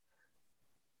yeah.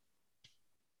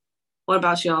 What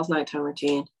about y'all's nighttime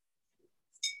routine?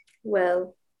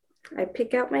 Well, I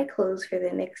pick out my clothes for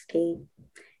the next day,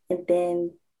 and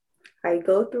then I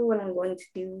go through what I'm going to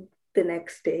do the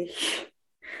next day.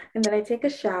 And then I take a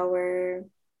shower,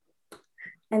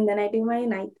 and then I do my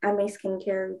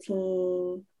skincare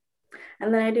routine.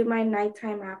 And then I do my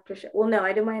nighttime after shower. Well, no,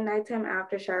 I do my nighttime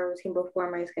after shower routine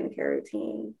before my skincare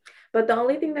routine. But the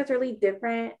only thing that's really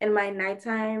different in my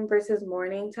nighttime versus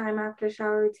morning time after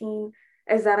shower routine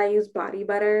is that I use body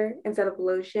butter instead of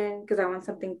lotion because I want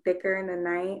something thicker in the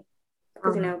night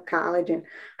because, collagen.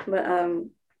 But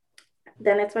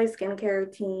then it's my skincare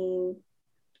routine.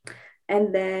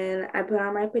 And then I put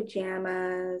on my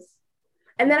pajamas.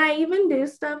 And then I even do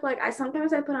stuff like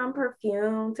sometimes I put on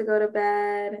perfume to go to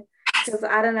bed. Because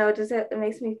I don't know, it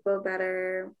makes me feel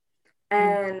better.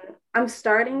 And I'm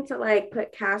starting to like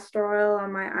put castor oil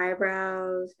on my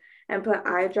eyebrows and put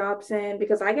eye drops in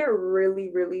because I get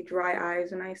really, really dry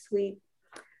eyes when I sleep.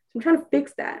 So I'm trying to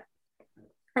fix that.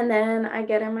 And then I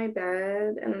get in my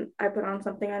bed and I put on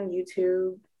something on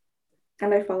YouTube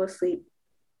and I fall asleep.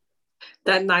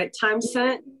 That nighttime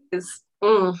scent is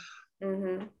a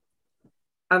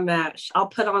match. I'll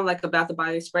put on like a Bath and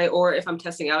Body spray, or if I'm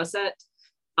testing out a scent,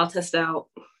 I'll test out.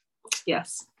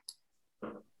 Yes.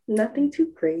 Nothing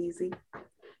too crazy.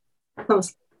 For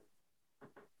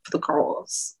the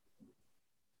girls.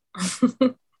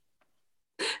 Did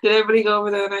everybody go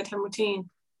over their nighttime routine?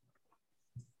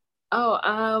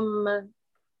 Oh,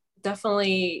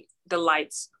 definitely the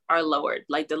lights are lowered.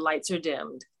 Like the lights are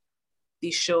dimmed.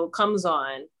 The show comes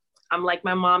on. I'm like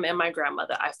my mom and my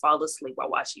grandmother. I fall asleep while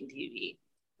watching TV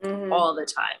all the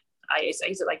time. I used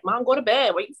to like, Mom, go to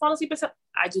bed. Why you falling asleep?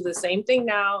 I do the same thing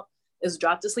now. Is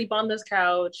drop to sleep on this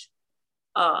couch,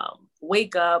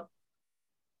 wake up,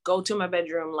 go to my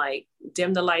bedroom, like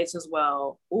dim the lights as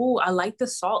well. Ooh, I like the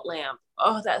salt lamp.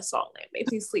 Oh, that salt lamp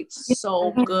makes me sleep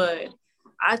so good.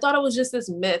 I thought it was just this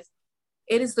myth.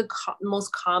 It is the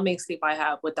most calming sleep I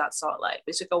have with that salt light.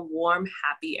 It's like a warm,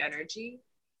 happy energy.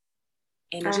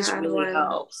 And it just really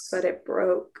helps. But it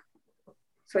broke.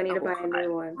 So I need to buy a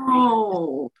new one.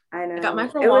 Oh, I know. I got mine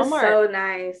from Walmart. It was Walmart. so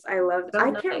nice. I loved it.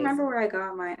 I can't remember where I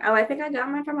got mine. Oh, I think I got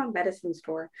mine from a medicine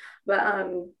store. But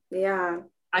yeah.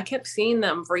 I kept seeing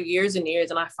them for years and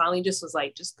years, and I finally just was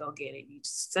like, just go get it. You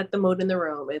just set the mood in the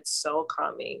room. It's so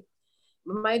calming.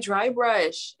 My dry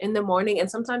brush in the morning and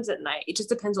sometimes at night, it just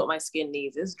depends what my skin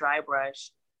needs. It's dry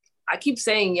brush. I keep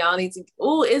saying y'all need to,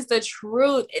 it's the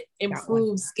truth. It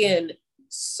improves skin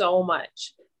so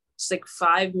much. It's like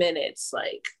 5 minutes,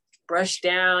 like brush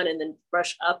down and then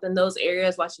brush up in those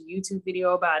areas, watch a YouTube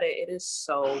video about it. It is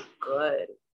so good.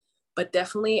 But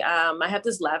definitely, I have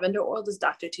this lavender oil, this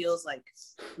Dr. Teal's like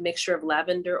mixture of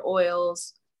lavender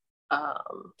oils.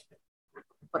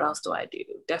 What else do I do?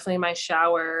 Definitely my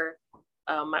shower,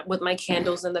 with my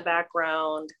candles in the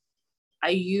background. I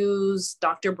use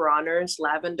Dr. Bronner's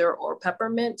lavender or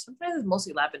peppermint. Sometimes it's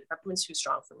mostly lavender. Peppermint's too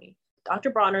strong for me. Dr.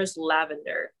 Bronner's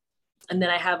lavender. And then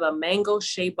I have a mango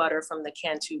shea butter from the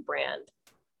Cantu brand.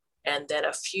 And then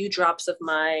a few drops of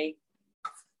my,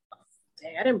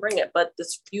 I didn't bring it, but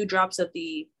this few drops of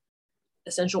the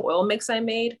essential oil mix I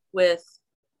made with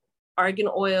argan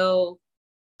oil,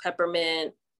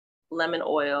 peppermint, lemon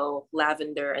oil,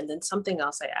 lavender, and then something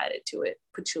else I added to it,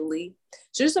 patchouli.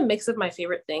 So just a mix of my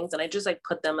favorite things. And I just like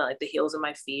put them at like the heels of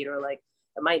my feet or like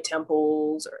at my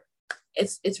temples, or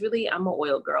it's really, I'm an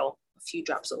oil girl. A few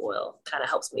drops of oil kind of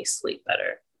helps me sleep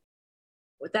better.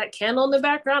 With that candle in the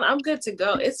background, I'm good to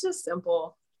go. It's just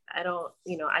simple. I don't,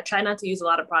 I try not to use a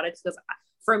lot of products because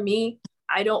for me,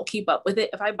 I don't keep up with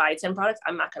it. If I buy 10 products,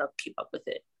 I'm not going to keep up with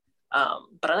it.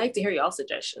 But I like to hear y'all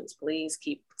suggestions. Please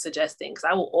keep suggesting, because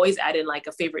I will always add in like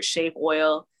a favorite shave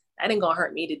oil. That ain't gonna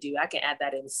hurt me to do. I can add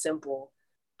that in simple.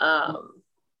 A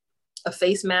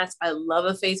face mask. I love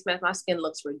a face mask. My skin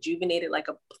looks rejuvenated like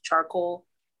a charcoal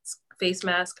face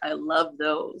mask. I love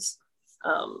those.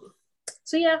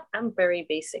 So yeah, I'm very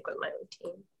basic with my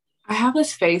routine. I have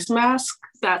this face mask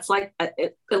that's like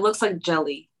it looks like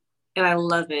jelly, and I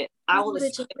love it. I will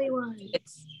just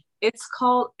it's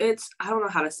called, I don't know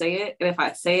how to say it, and if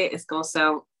I say it, it's gonna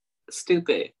sound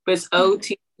stupid, but it's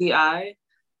OTZI,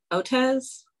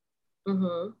 Otez.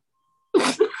 But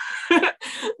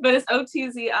it's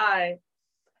OTZI,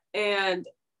 and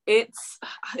it's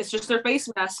just their face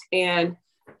mask, and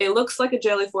it looks like a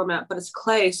jelly format, but it's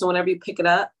clay. So whenever you pick it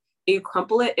up, you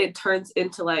crumple it, it turns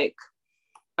into like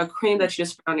a cream that you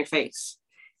just put on your face.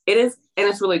 It is, and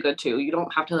it's really good too. You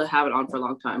don't have to have it on for a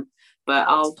long time, but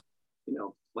I'll,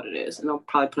 what it is, and I'll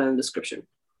probably put it in the description.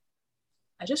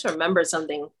 I just remembered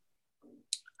something.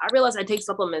 I realized I take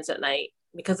supplements at night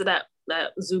because of that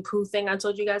Zupu thing I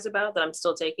told you guys about that I'm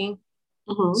still taking.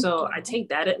 So I take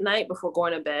that at night before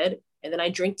going to bed, and then I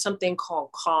drink something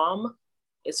called Calm.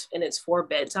 It's for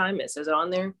bedtime. It says it on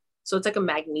there. So it's like a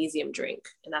magnesium drink,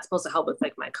 and that's supposed to help with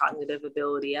like my cognitive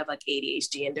ability. I have like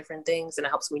ADHD and different things, and it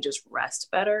helps me just rest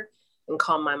better and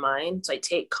calm my mind. So I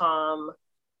take Calm.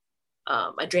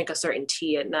 I drink a certain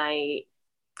tea at night.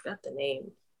 I forgot the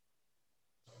name.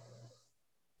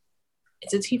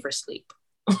 It's a tea for sleep.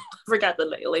 I forgot the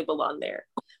label on there.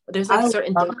 But there's like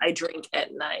certain things I drink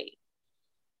at night.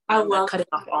 I love cutting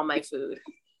off all my food.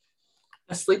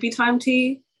 A sleepy time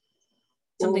tea?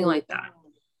 Something like that.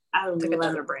 It's like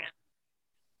another brand.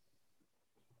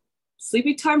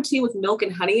 Sleepy time tea with milk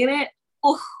and honey in it?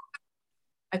 Oh,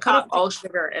 I cut off all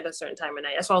sugar at a certain time of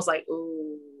night. That's why I was like,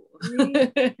 ooh.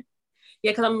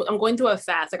 Yeah, because I'm going through a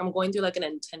fast. Like I'm going through like an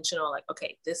intentional, like,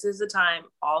 okay, this is the time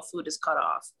all food is cut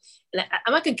off. And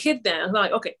I'm like a kid then. I'm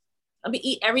like, okay, let me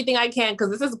eat everything I can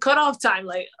because this is cutoff time.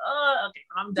 Like, okay,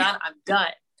 I'm done. I'm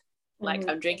done. Like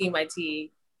I'm drinking my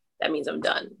tea. That means I'm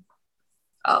done.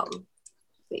 But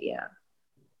yeah.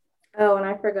 Oh, and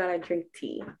I forgot I drink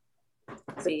tea.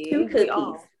 See, 2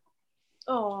 cookies.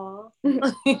 Oh.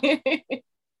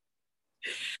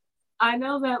 I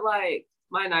know that like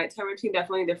my nighttime routine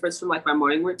definitely differs from like my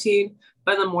morning routine,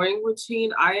 but in the morning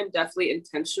routine, I am definitely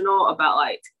intentional about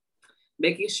like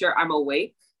making sure I'm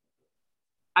awake.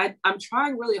 I'm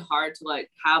trying really hard to like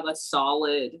have a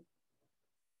solid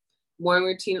morning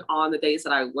routine on the days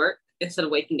that I work instead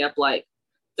of waking up like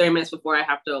 30 minutes before I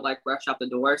have to like rush out the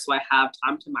door. So I have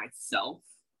time to myself.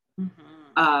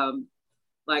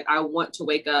 Like I want to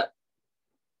wake up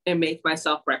and make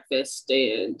myself breakfast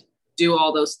and do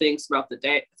all those things throughout the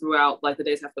day, throughout like the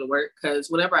days I have to go to work. Because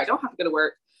whenever I don't have to go to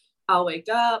work, I'll wake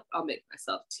up, I'll make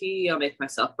myself tea, I'll make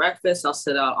myself breakfast, I'll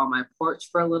sit out on my porch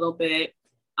for a little bit.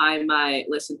 I might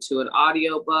listen to an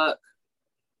audiobook,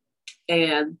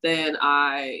 and then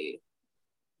I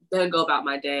go about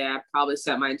my day. I probably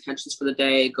set my intentions for the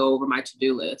day, go over my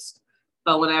to-do list.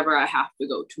 But whenever I have to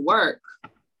go to work,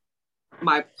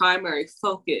 my primary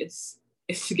focus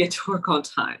is to get to work on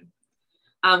time.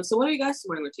 So what are you guys'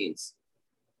 morning routines?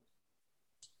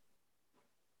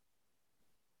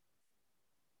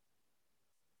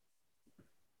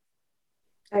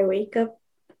 I wake up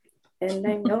and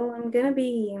I know I'm gonna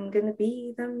be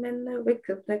them and I wake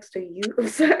up next to you.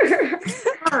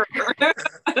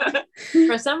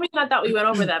 For some reason, I thought we went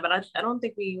over that, but I don't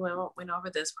think we went over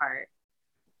this part.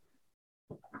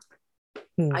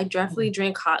 I definitely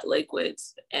drink hot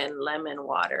liquids and lemon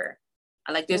water.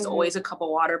 I like there's always a cup of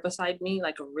water beside me,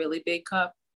 like a really big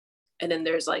cup. And then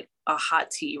there's like a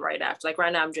hot tea right after. Like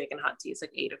right now I'm drinking hot tea. It's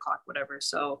like 8 o'clock, whatever.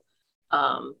 So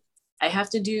I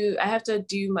have to do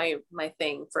my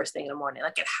thing first thing in the morning.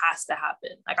 Like it has to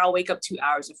happen. Like I'll wake up 2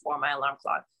 hours before my alarm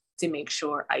clock to make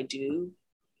sure I do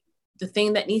the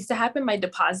thing that needs to happen, my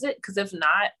deposit. Because if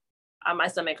not, my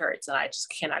stomach hurts and I just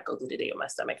cannot go through the day with my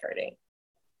stomach hurting.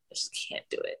 I just can't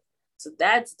do it. So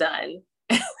that's done.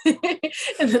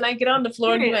 And then I get on the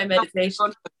floor and do my meditation. Go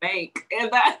to the bank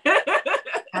and that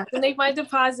I have to make my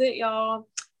deposit, y'all.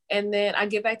 And then I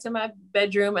get back to my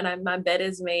bedroom and my bed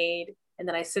is made. And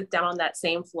then I sit down on that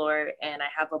same floor and I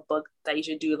have a book that I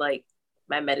usually do like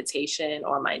my meditation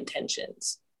or my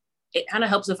intentions. It kind of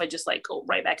helps if I just like go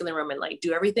right back in the room and like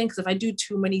do everything. Because if I do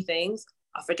too many things,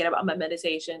 I'll forget about my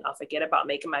meditation. I'll forget about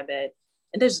making my bed.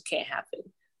 And this just can't happen.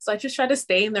 So I just try to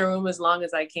stay in the room as long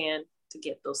as I can to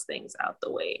get those things out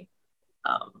the way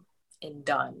and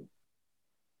done.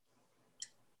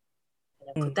 And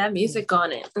I put that music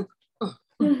on it. But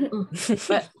I'm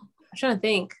trying to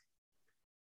think.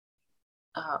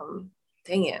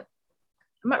 Dang it.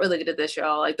 I'm not really good at this,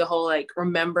 y'all. Like the whole like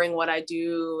remembering what I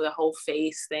do, the whole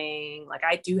face thing. Like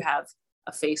I do have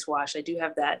a face wash. I do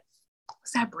have that.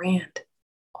 What's that brand?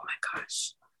 Oh my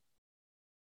gosh.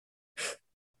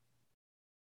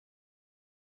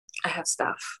 I have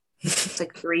stuff. It's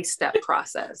like 3-step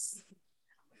process.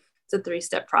 It's a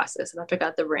 3-step process, and I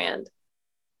forgot the brand.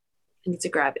 I need to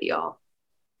grab it, y'all.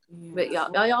 Yeah. But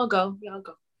y'all go. Y'all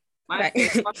go. My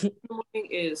face wash in the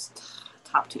morning is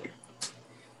top tier.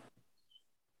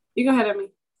 You go ahead, Emmy.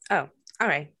 Oh, all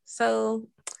right. So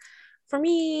for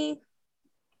me,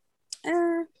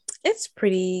 it's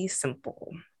pretty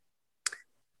simple.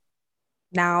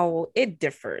 Now it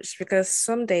differs because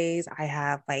some days I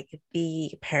have like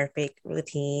the perfect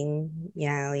routine. You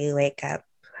know, you wake up,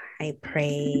 I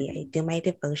pray, I do my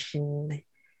devotion,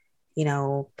 you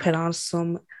know, put on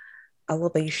some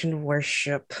elevation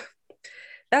worship.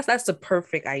 That's the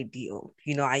perfect ideal.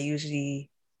 You know, I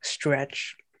usually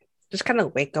stretch, just kind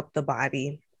of wake up the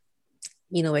body,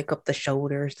 you know, wake up the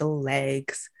shoulders, the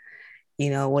legs, you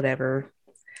know, whatever.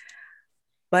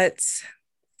 But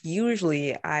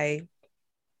usually I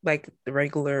like the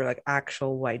regular, like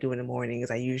actual what I do in the morning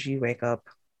is I usually wake up,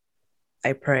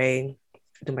 I pray,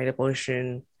 do my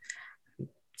devotion.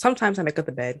 Sometimes I make up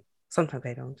the bed, sometimes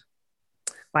I don't.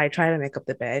 But I try to make up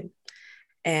the bed.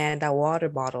 And that water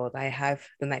bottle that I have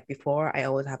the night before, I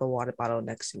always have a water bottle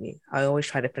next to me. I always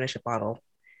try to finish a bottle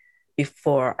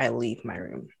before I leave my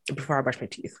room, before I brush my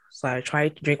teeth. So I try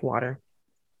to drink water.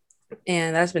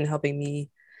 And that's been helping me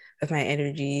with my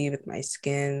energy, with my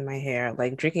skin, my hair.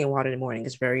 Like drinking water in the morning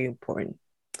is very important.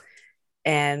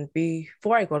 And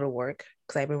before I go to work,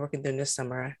 because I've been working during this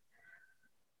summer,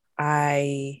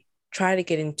 I try to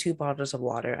get in 2 bottles of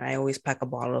water. I always pack a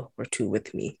bottle or 2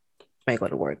 with me when I go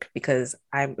to work because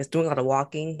I'm doing a lot of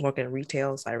walking, working in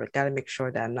retail. So I got to make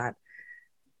sure that I'm not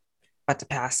about to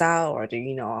pass out or,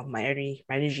 you know, my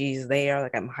energy is there,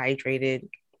 like I'm hydrated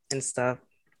and stuff.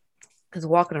 Because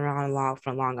walking around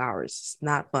for long hours is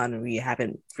not fun when you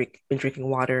haven't been drinking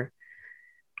water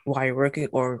while you're working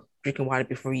or drinking water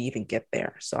before you even get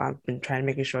there. So I've been trying to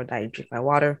make sure that I drink my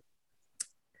water.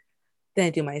 Then I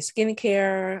do my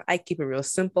skincare. I keep it real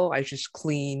simple. I just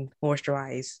clean,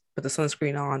 moisturize, put the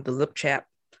sunscreen on, the lip chap,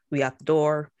 we out the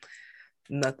door.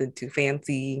 Nothing too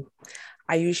fancy.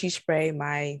 I usually spray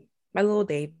my little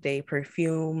day-to-day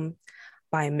perfume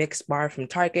by Mix Bar from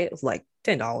Target. It's like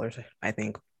 $10, I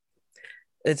think.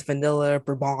 It's Vanilla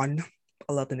Bourbon.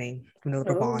 I love the name. Vanilla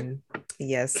Bourbon.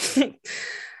 Yes.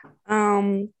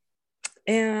 And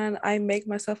I make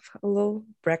myself a little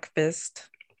breakfast.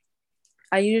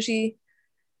 I usually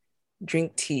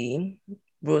drink tea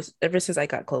ever since I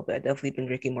got COVID, I've definitely been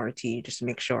drinking more tea just to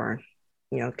make sure,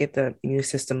 get the immune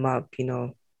system up,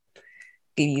 give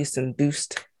you some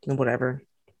boost and whatever.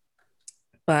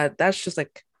 But that's just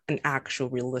like an actual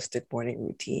realistic morning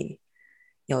routine.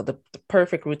 The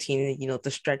perfect routine,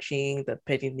 the stretching, the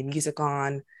putting the music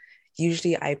on.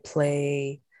 Usually I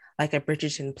play like a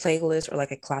Bridgerton playlist or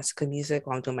like a classical music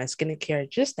while I'm doing my skincare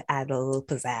just to add a little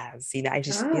pizzazz. I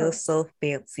just feel so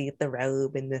fancy with the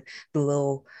robe and the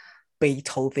little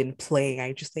Beethoven playing.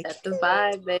 I just like set the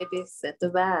vibe, baby. Set the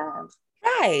vibe.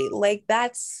 Right. Like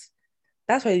that's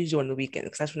what I do on the weekend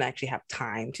because that's when I actually have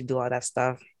time to do all that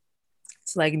stuff.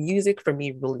 So like music for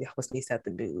me really helps me set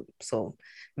the mood. So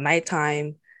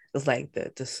nighttime is like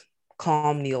this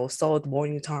calm neo soul. The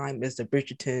morning time is the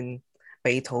Bridgerton,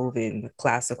 Beethoven,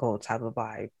 classical type of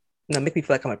vibe. Make me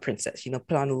feel like I'm a princess.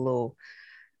 Put on a little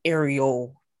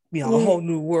Ariel, a whole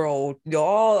new world.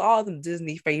 All the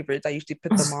Disney favorites. I usually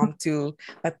put them on to.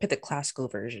 I put the classical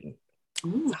version.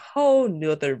 It's a whole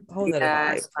nother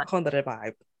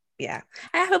vibe. Yeah,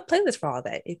 I have a playlist for all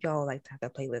that. If y'all like to have a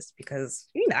playlist, because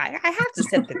I have to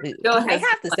set the mood. I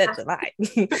have to set the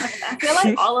vibe. I feel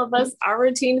like all of us, our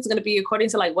routine is going to be according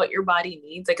to like what your body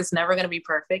needs. Like it's never going to be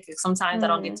perfect. Like, sometimes I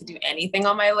don't get to do anything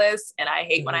on my list, and I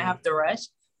hate when I have to rush.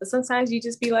 But sometimes you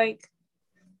just be like,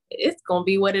 it's going to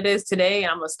be what it is today,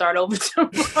 and I'm going to start over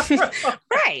tomorrow.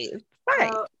 Right.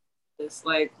 It's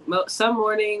like some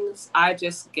mornings I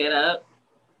just get up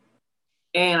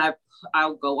and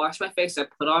I'll go wash my face, I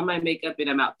put on my makeup, and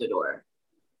I'm out the door.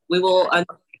 We will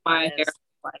my hair.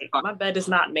 Like, my bed is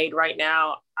not made right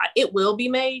now. It will be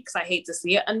made because I hate to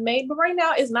see it unmade, but right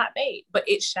now it's not made, but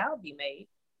it shall be made.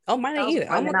 Oh, mine ain't either.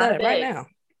 I'm looking at it right now.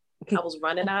 I was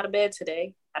running out of bed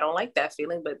today. I don't like that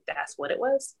feeling, but that's what it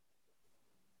was.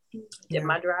 Did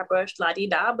my dry brush,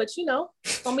 la-di-da, but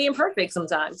it's gonna be imperfect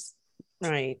sometimes.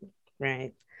 Right.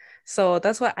 So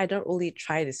that's why I don't really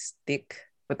try to stick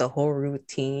with the whole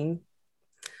routine.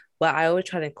 But I always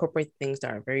try to incorporate things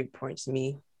that are very important to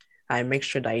me. I make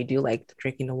sure that I do like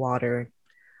drinking the water,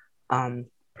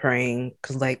 praying,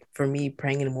 because like for me,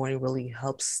 praying in the morning really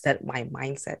helps set my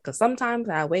mindset. Because sometimes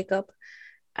I wake up,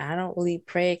 I don't really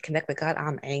pray, connect with God.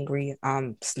 I'm angry,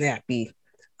 I'm snappy,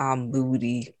 I'm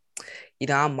moody,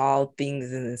 I'm all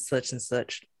things and such and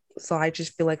such. So I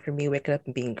just feel like for me, waking up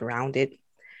and being grounded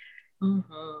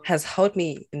has helped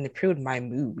me and improved my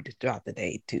mood throughout the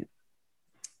day too.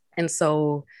 And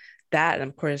so that, and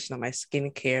of course, my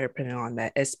skincare, putting on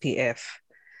that SPF,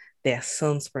 that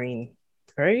sunscreen,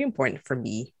 very important for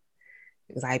me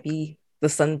because the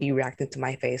sun be reacting to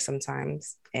my face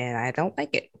sometimes, and I don't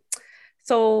like it.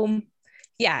 So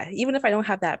yeah, even if I don't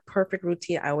have that perfect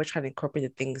routine, I always try to incorporate the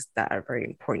things that are very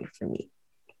important for me.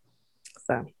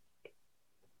 So.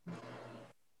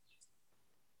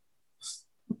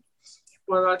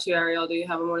 What about you, Ariel? Do you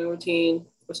have a morning routine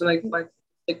or something like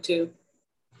stick to?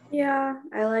 Yeah,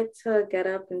 I like to get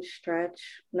up and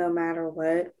stretch no matter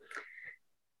what.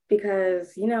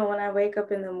 Because, when I wake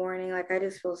up in the morning, like I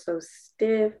just feel so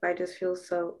stiff. I just feel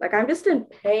so like I'm just in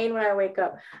pain when I wake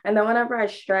up. And then whenever I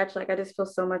stretch, like I just feel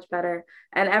so much better.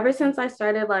 And ever since I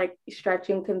started like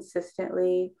stretching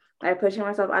consistently, like pushing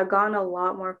myself, I've gotten a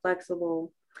lot more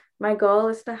flexible. My goal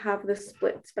is to have the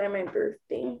splits by my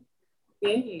birthday.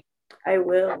 Yay. I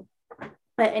will.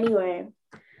 But anyway,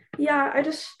 yeah, I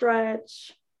just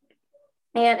stretch.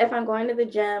 And if I'm going to the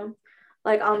gym,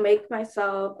 like I'll make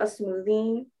myself a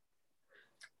smoothie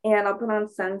and I'll put on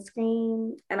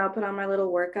sunscreen and I'll put on my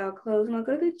little workout clothes and I'll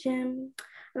go to the gym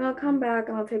and I'll come back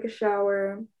and I'll take a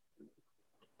shower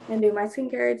and do my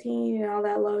skincare routine and all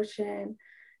that lotion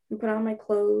and put on my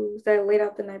clothes that I laid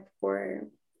out the night before.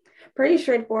 Pretty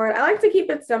straightforward. I like to keep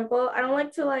it simple. I don't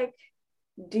like to like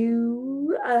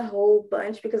do a whole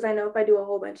bunch because I know if I do a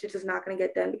whole bunch, it's just not going to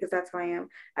get done because that's who I am.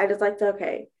 I just like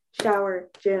to, shower,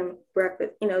 gym,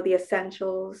 breakfast, the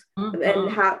essentials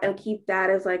and keep that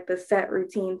as like the set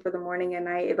routine for the morning and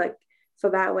night. So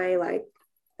that way, like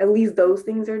at least those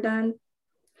things are done.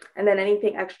 And then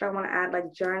anything extra I want to add,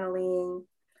 like journaling,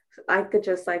 I could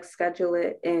just like schedule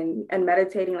it in, and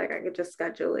meditating, like I could just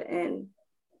schedule it in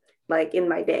like in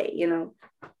my day,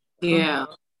 Yeah.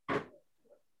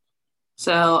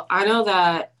 So I know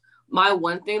that my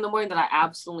one thing in the morning that I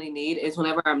absolutely need is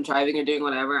whenever I'm driving or doing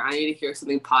whatever, I need to hear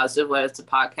something positive, whether it's a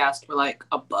podcast or like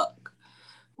a book.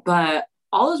 But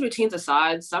all those routines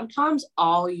aside, sometimes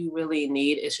all you really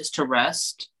need is just to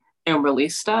rest and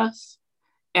release stuff.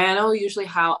 And I know usually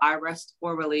how I rest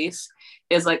or release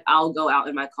is like I'll go out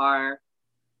in my car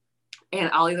and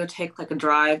I'll either take like a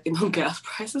drive, gas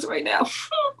prices right now,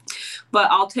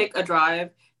 but I'll take a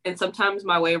drive. And sometimes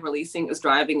my way of releasing is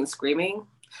driving and screaming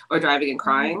or driving and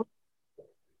crying.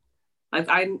 Like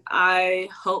I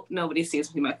hope nobody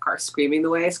sees me in my car screaming the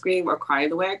way I scream or crying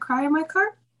the way I cry in my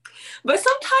car. But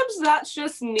sometimes that's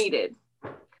just needed.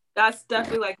 That's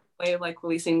definitely like a way of like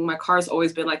releasing. My car's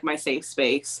always been like my safe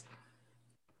space.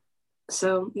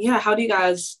 So yeah, how do you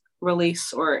guys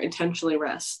release or intentionally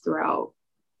rest throughout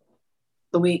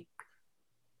the week?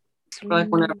 Or like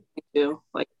whenever you do,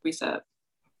 like reset.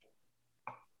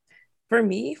 For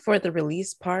me, for the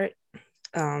release part,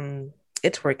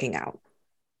 it's working out.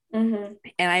 Mm-hmm.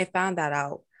 And I found that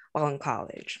out while in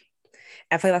college.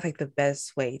 I feel that's like the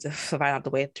best way to find out the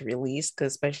way to release,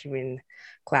 because especially when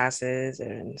classes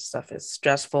and stuff is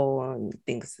stressful and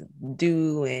things to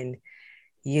do, and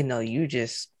you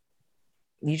just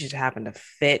happen to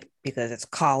fit because it's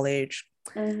college.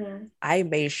 Mm-hmm. I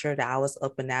made sure that I was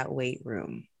up in that weight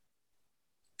room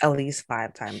at least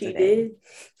 5 times She a day.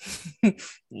 did.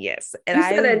 Yes, and You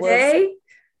said a day?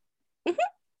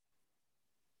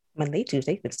 Monday,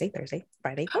 Tuesday, Wednesday, Thursday,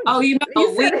 Friday. Oh, You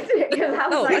we said it because I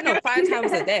was no, like, I know 5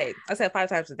 times a day. I said 5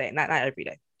 times a day, not every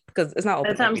day, because it's not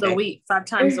open 5 times every a day. week, 5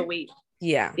 times a week.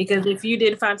 Yeah, Because if you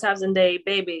did 5 times a day,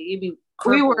 baby, you'd be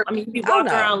you'd be Oh, walking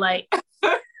no. around like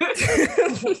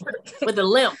with a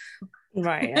limp.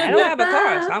 right. I don't have a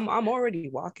car, so I'm already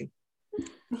walking.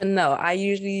 But no, I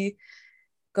usually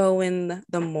go in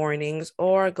the mornings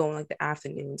or go in like the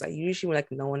afternoons. I usually when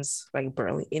like no one's like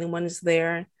barely anyone's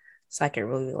there, so I can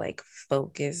really like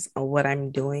focus on what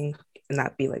I'm doing and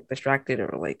not be like distracted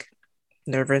or like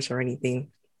nervous or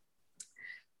anything.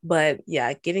 But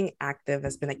yeah, getting active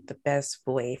has been like the best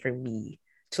way for me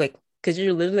to like, because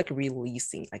you're literally like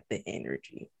releasing like the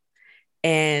energy,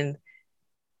 and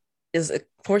it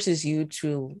forces you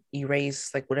to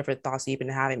erase like whatever thoughts you've been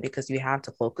having, because you have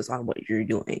to focus on what you're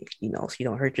doing, so you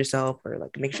don't hurt yourself, or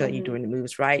like make sure that you're doing the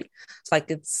moves right. It's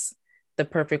like it's the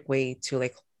perfect way to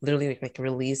like literally like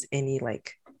release any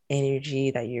like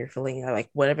energy that you're feeling, like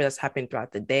whatever that's happened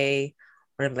throughout the day,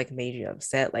 whatever like made you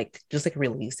upset, like just like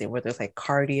release it, whether it's like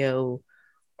cardio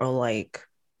or like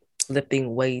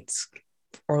lifting weights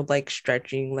or like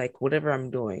stretching, like whatever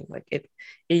I'm doing, like it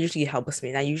usually helps me.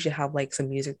 And I usually have like some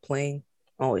music playing.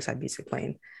 I always have music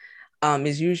playing.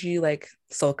 It's usually like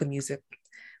soca music.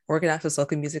 Working out to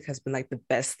soca music has been like the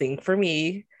best thing for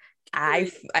me. I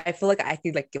feel like I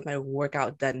could like get my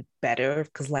workout done better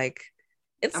because like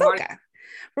it's soca.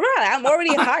 Right, I'm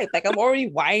already hyped. Like I'm already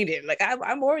winded. Like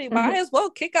I'm already might as well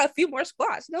kick out a few more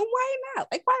squats. No, why not?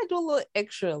 Like why do a little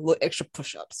extra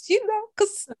push-ups?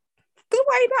 Because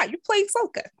why not? You're playing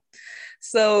soca.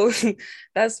 So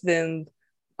that's been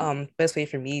best way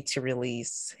for me to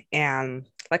release. And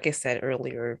like I said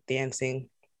earlier, dancing,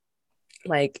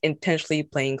 like intentionally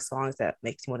playing songs that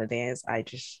makes me want to dance. I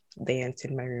just dance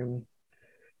in my room.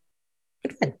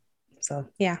 So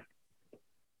yeah.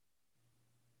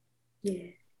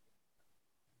 Yeah.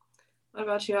 What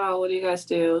about y'all? What do you guys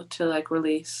do to like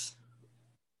release?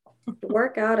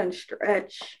 Work out and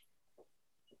stretch.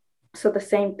 So the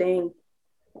same thing.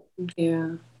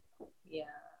 Yeah.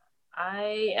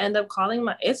 I end up calling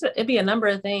it'd be a number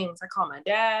of things. I call my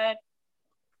dad.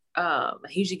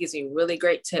 He usually gives me really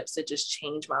great tips that just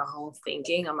change my whole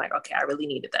thinking. I'm like, okay, I really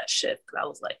needed that shift because I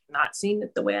was like not seeing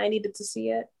it the way I needed to see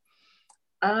it.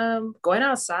 Going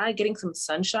outside, getting some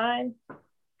sunshine.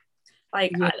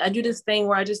 Like I do this thing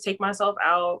where I just take myself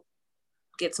out,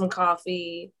 get some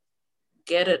coffee,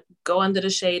 go under the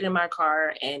shade in my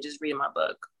car and just read my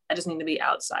book. I just need to be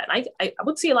outside. And I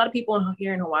would see a lot of people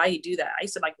here in Hawaii do that. I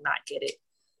used to like not get it.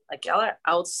 Like y'all are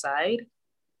outside,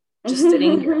 just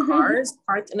sitting in your cars,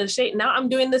 parked in the shade. Now I'm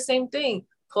doing the same thing.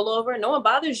 Pull over, no one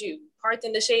bothers you. Parked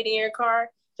in the shade in your car,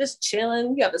 just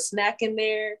chilling. You have a snack in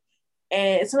there.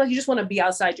 And it's like you just want to be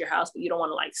outside your house, but you don't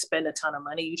want to like spend a ton of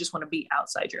money. You just want to be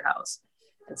outside your house.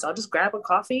 And so I'll just grab a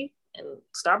coffee, and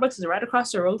Starbucks is right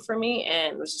across the road from me,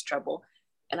 and there's just trouble.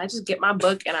 And I just get my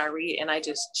book and I read and I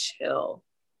just chill.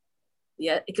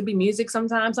 Yeah, it could be music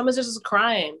sometimes. Someone's just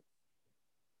crying.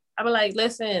 I'll be like,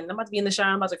 listen, I'm about to be in the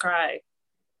shower. I'm about to cry.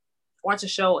 Watch a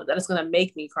show that is going to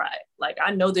make me cry. Like,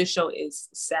 I know this show is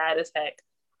sad as heck.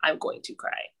 I'm going to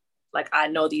cry. Like, I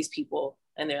know these people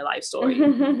and their life story.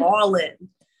 All in.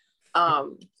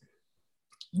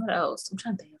 What else? I'm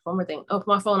trying to think of one more thing. Oh, put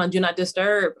my phone on Do Not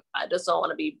Disturb. I just don't want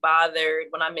to be bothered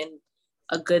when I'm in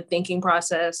a good thinking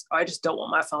process, or I just don't want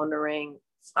my phone to ring.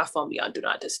 My phone be on Do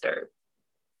Not Disturb.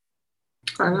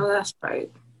 I know that's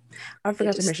right. I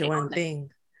forgot to mention one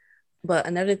thing. But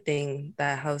another thing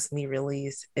that helps me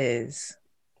release is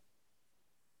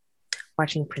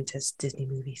watching Princess Disney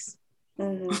movies.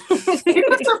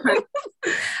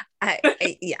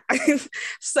 Yeah.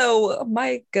 So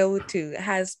my go-to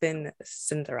has been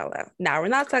Cinderella. Now we're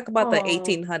not talking about the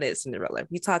 1800s Cinderella.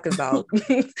 We're talking about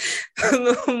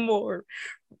the more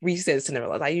recent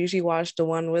Cinderella. I usually watch the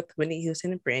one with Whitney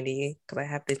Houston and Brandy because I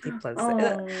have Disney Plus.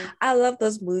 I love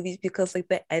those movies because like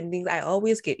the endings, I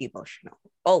always get emotional.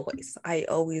 I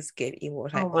always get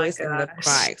emotional. I always end up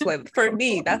crying. So like for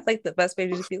me, that's like the best way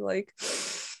to just be like,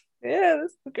 yeah,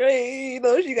 that's great. You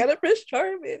know, she got a Prince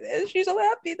Charming and she's so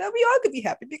happy that we all could be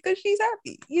happy because she's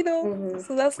happy, you know?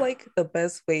 So that's like the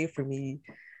best way for me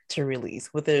to release.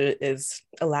 Whether it is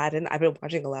Aladdin, I've been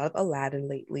watching a lot of Aladdin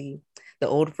lately, the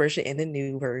old version and the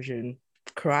new version,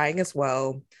 crying as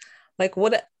well. Like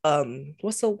what's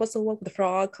the one with the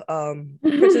frog?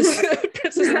 Princess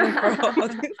and the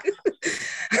Frog.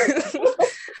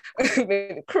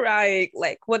 Crying,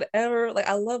 like whatever. Like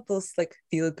I love those like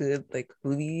feel good like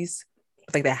movies,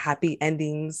 like the happy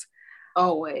endings.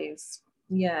 Always,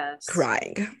 yes.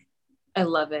 Crying. I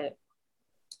love it.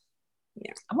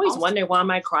 Yeah. I'm always wondering why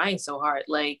am I crying so hard?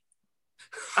 Like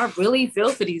I really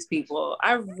feel for these people.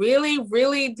 I really,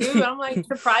 really do. I'm like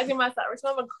surprising myself. Every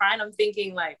time I'm crying, I'm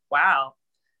thinking like, wow,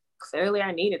 clearly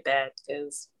I needed that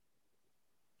because.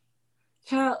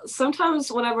 Yeah,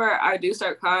 sometimes whenever I do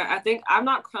start crying, I think I'm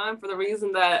not crying for the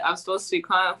reason that I'm supposed to be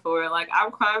crying for. Like I'm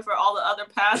crying for all the other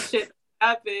past shit that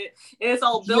happened, and it's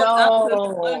all built up to this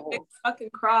one big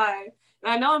fucking cry.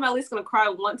 And I know I'm at least gonna cry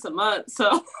once a month,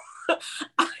 so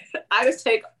I just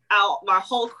take out my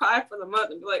whole cry for the month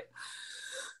and be like.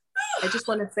 I just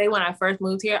want to say, when I first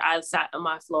moved here, I sat on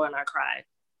my floor and I cried.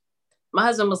 My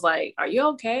husband was like, "Are you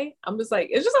okay?" I'm just like,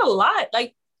 it's just a lot.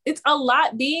 Like it's a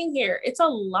lot being here. It's a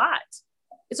lot.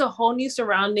 It's a whole new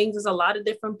surroundings. There's a lot of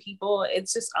different people.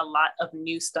 It's just a lot of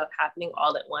new stuff happening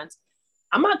all at once.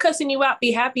 I'm not cussing you out.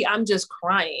 Be happy. I'm just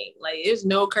crying. Like there's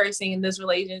no cursing in this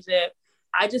relationship.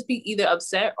 I just be either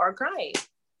upset or crying.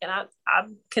 And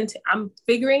I'm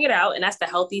figuring it out. And that's the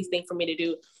healthiest thing for me to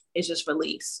do is just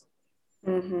release.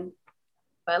 But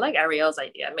I like Ariel's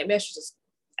idea. Maybe I should just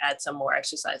add some more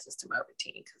exercises to my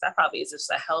routine because that probably is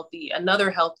just another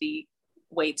healthy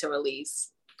way to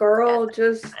release. Girl,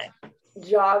 just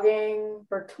jogging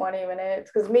for 20 minutes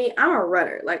because I'm a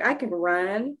runner. Like I can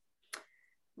run,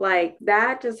 like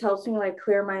that just helps me like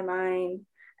clear my mind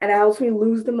and it helps me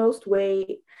lose the most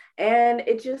weight, and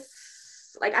it just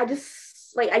like I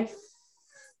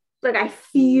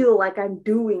feel like I'm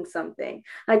doing something,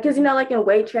 like because you know like in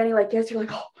weight training, like yes you're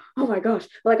like oh my gosh,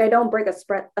 but, like I don't break a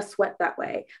sweat that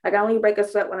way. Like I only break a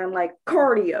sweat when I'm like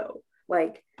cardio,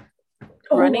 like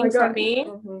running for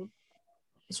me.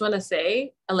 Just want to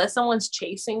say, unless someone's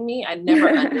chasing me, I never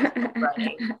understood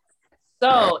running.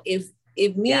 So if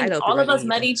all of us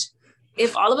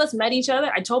met each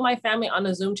other, I told my family on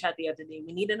a Zoom chat the other day,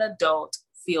 we need an adult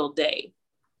field day.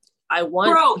 I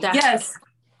want that. Yes.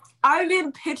 I've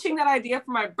been pitching that idea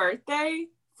for my birthday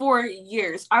for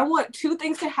years. I want two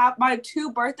things to happen. My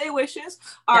two birthday wishes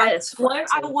are one,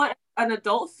 I want an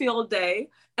adult field day,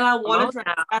 and I want to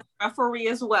dress as a referee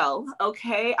as well.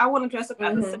 Okay, I want to dress up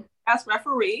as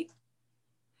referee,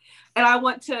 and I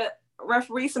want to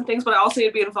referee some things, but I also need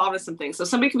to be involved in some things. So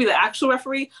somebody can be the actual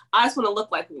referee. I just want to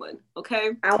look like one. Okay.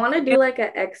 I want to do like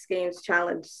an X Games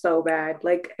challenge so bad.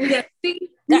 Like, yeah,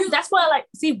 that's what I like.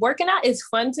 See, working out is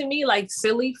fun to me, like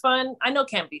silly fun. I know it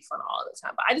can't be fun all the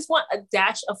time, but I just want a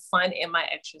dash of fun in my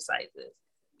exercises.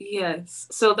 Yes.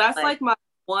 So that's like my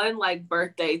one like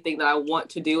birthday thing that I want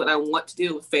to do, and I want to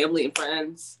do with family and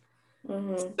friends.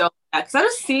 So because that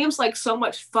just seems like so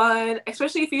much fun,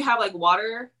 especially if you have like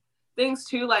water things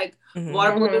too, like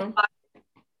water balloons,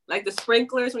 like the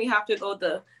sprinklers when you have to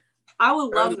go I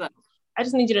would love that. I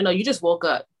just need you to know you just woke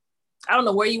up. I don't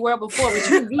know where you were before, but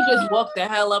you just woke the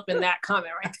hell up in that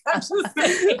comment right there.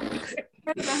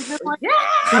 Yes, what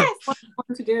I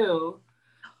want to do.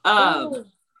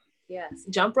 Yes,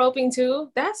 jump roping too.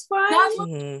 That's fun. That's what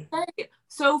I'm saying.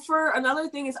 So for another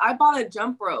thing is I bought a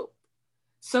jump rope.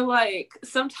 So like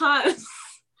sometimes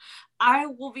I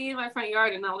will be in my front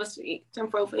yard and I'll just be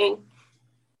jump roping.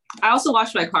 I also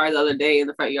washed my car the other day in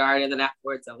the front yard, and then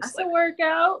afterwards I was that's a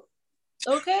workout.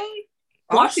 Okay.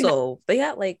 Also, they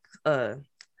got like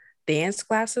dance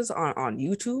classes on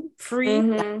YouTube free.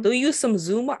 They'll use some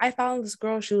Zumba. I found this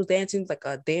girl, she was dancing like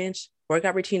a dance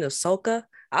workout routine of soca.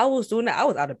 I was doing it. I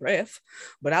was out of breath,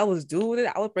 but I was doing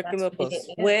it. I was breaking up a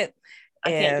sweat. I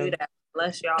can't do that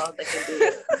unless y'all that can do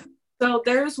it. So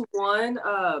there's one,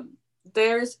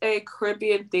 there's a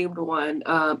Caribbean themed one.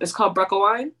 It's called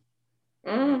Brooklyn.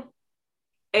 And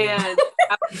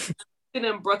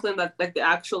in Brooklyn, like the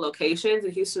actual locations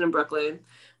in Houston and Brooklyn,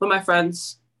 with my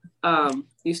friends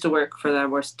used to work for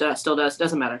them or still does,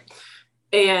 doesn't matter.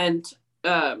 And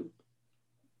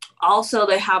also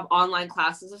they have online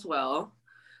classes as well.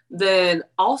 Then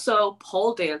also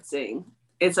pole dancing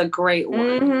is a great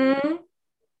one.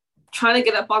 Trying to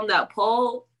get up on that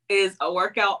pole is a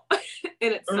workout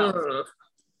in itself.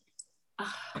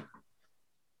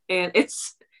 And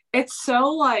it's so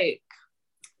like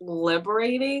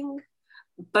liberating,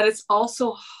 but it's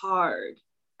also hard.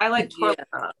 I like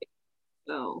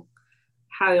so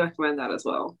highly recommend that as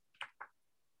well.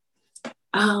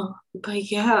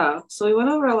 But yeah, so we went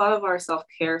over a lot of our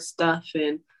self-care stuff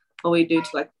and what we do to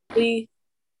like be.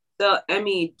 So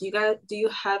Emmy, do you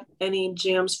have any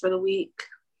jams for the week?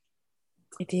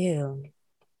 I do.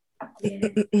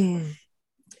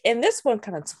 And this one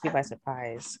kind of took me by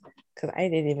surprise because I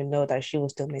didn't even know that she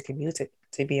was still making music,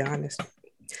 to be honest.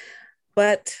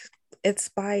 But it's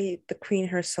by the queen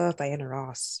herself, Diana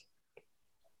Ross.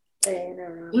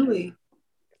 Really?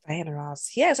 Diana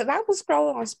Ross. Yes, and I was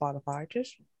scrolling on Spotify,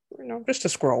 just to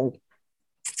scroll.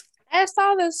 I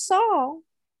saw this song.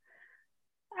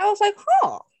 I was like,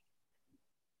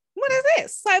 what is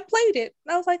this? So I played it.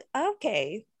 And I was like,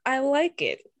 okay, I like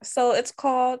it. So it's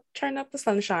called Turn Up the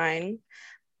Sunshine.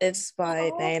 It's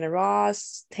by Diana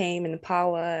Ross, Tame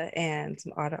Impala, and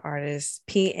some other artists,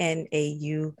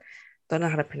 PNAU. Don't know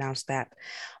how to pronounce that.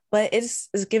 But it's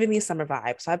giving me summer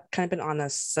vibes. So I've kind of been on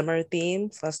a summer theme.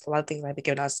 So that's a lot of things I've been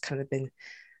giving us, kind of been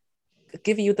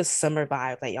giving you the summer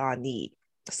vibe that y'all need.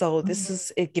 So this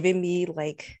is it giving me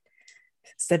like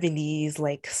 70s,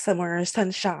 like summer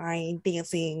sunshine,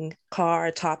 dancing,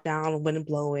 car, top down, wind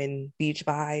blowing, beach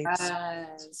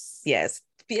vibes. Yes,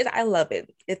 I love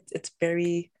it. It's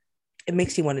very, it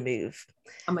makes you want to move.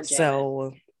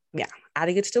 So yeah,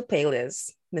 adding it to the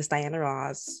playlist, Miss Diana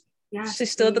Ross. Yeah,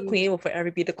 she's still the queen, will forever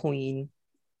be the queen.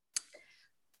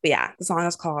 But yeah, the song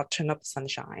is called Turn Up the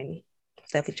Sunshine.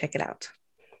 Definitely check it out.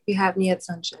 You have me at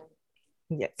sunshine.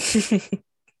 Yes.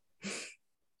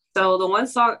 So the one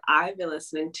song I've been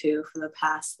listening to for the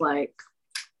past like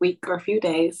week or few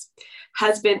days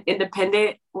has been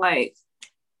Independent Girl,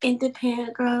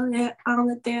 yeah, on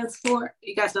the dance floor.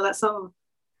 You guys know that song?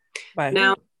 By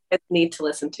now I need to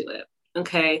listen to it.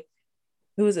 Okay.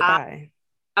 Who is it by?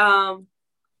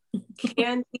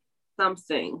 Candy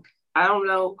something. I don't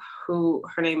know who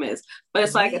her name is, but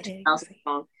it's like a 2000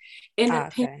 song.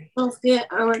 Independent girls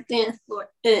get on the dance floor.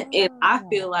 And I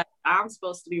feel like I'm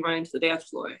supposed to be running to the dance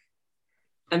floor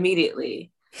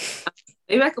immediately.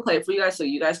 Maybe I could play it for you guys so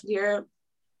you guys can hear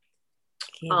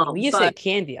it. When you said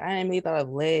candy, I immediately thought of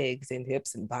legs and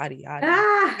hips and body.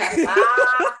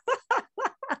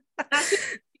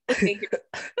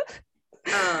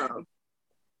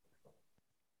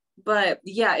 But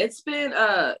yeah, it's been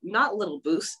not Little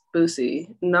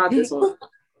Boosie, not this one.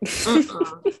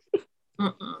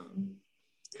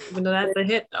 Even though that's a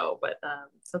hit though, but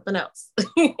something else.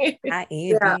 I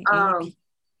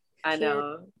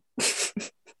know.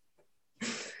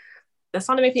 That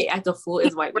song that makes me act a fool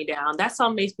is Wipe Me Down. That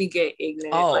song makes me get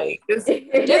ignorant. Like this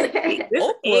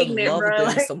ignorant, bro.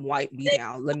 Like, some Wipe Me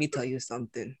Down. Let me tell you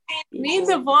something. Me and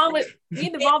Devon be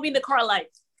in the car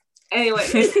like. Anyway,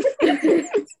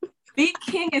 Beat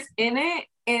King is in it,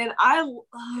 and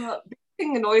Beat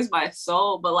King annoys my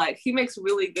soul, but like he makes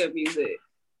really good music.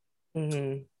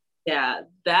 Mm-hmm. Yeah,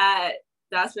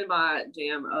 that's been my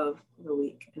jam of the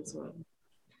week as well.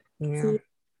 Yeah, so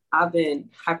I've been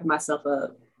hyping myself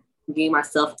up, getting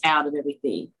myself out of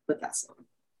everything with that song.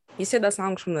 You said that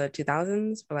song's from the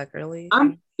 2000s or like early?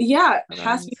 Yeah, it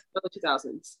has to be from the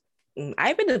 2000s.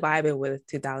 I've been vibing with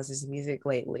 2000s music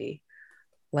lately.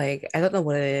 Like, I don't know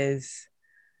what it is.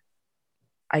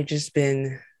 I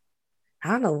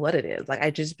don't know what it is. Like, I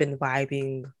just been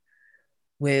vibing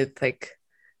with like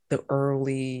the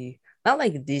early, not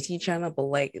like Disney Channel, but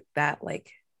like that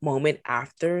like moment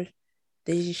after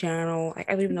Disney Channel. I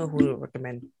don't even know who to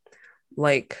recommend.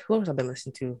 Like, who else I've been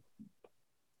listening to?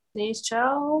 These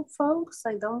child folks,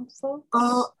 like them folks.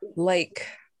 Like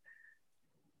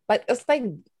it's like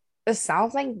it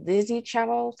sounds like Disney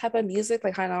Channel type of music.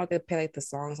 Like I know they play like the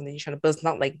songs on Disney Channel, but it's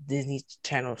not like Disney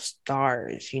Channel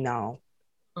stars, you know.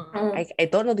 I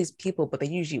don't know these people, but they're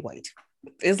usually white.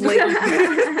 It's like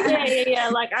yeah.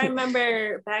 Like I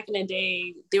remember back in the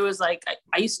day, there was like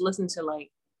I used to listen to like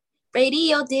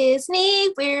Radio Disney,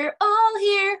 we're all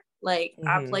here. Like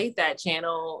I played that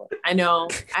channel. I know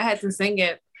I had to sing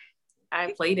it.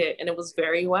 I played it and it was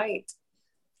very white.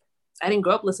 I didn't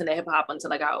grow up listening to hip hop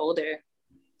until I got older.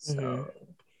 So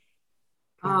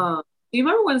do you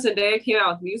remember when Zendaya came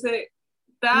out with music?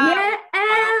 I'm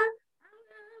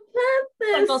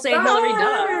gonna say Hillary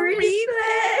Duff.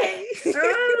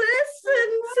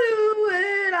 to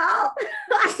it all.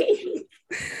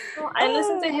 I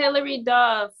listened to Hilary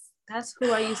Duff. That's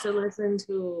who I used to listen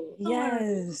to.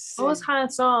 Yes. What was kind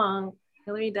of song?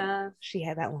 Hilary Duff. She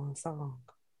had that long song.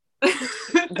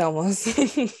 That was.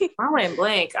 I went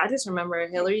blank. I just remember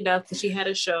Hilary Duff because she had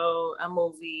a show, a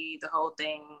movie, the whole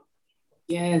thing.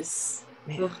 Yes.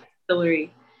 Man.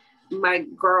 Hilary, my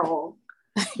girl.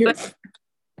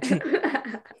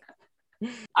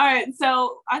 All right,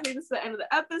 so I think this is the end of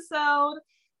the episode.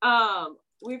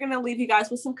 We're gonna leave you guys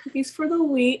with some cookies for the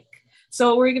week. So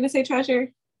what were you gonna say,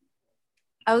 Treasure?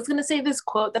 I was gonna say this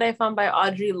quote that I found by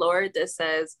Audre Lorde that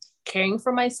says, "Caring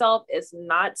for myself is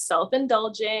not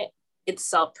self-indulgent, it's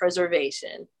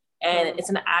self-preservation." And it's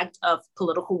an act of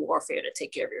political warfare to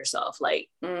take care of yourself. Like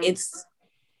it's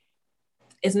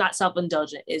not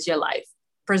self-indulgent, it's your life.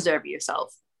 Preserve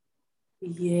yourself.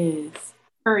 Yes.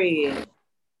 Period.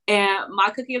 And my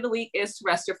cookie of the week is to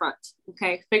rest your front.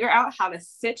 Okay. Figure out how to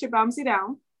sit your bumsy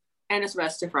down and just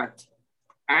rest your front.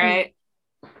 All right.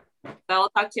 So I'll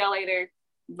talk to y'all later.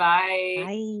 Bye.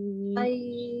 Bye.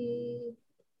 Bye.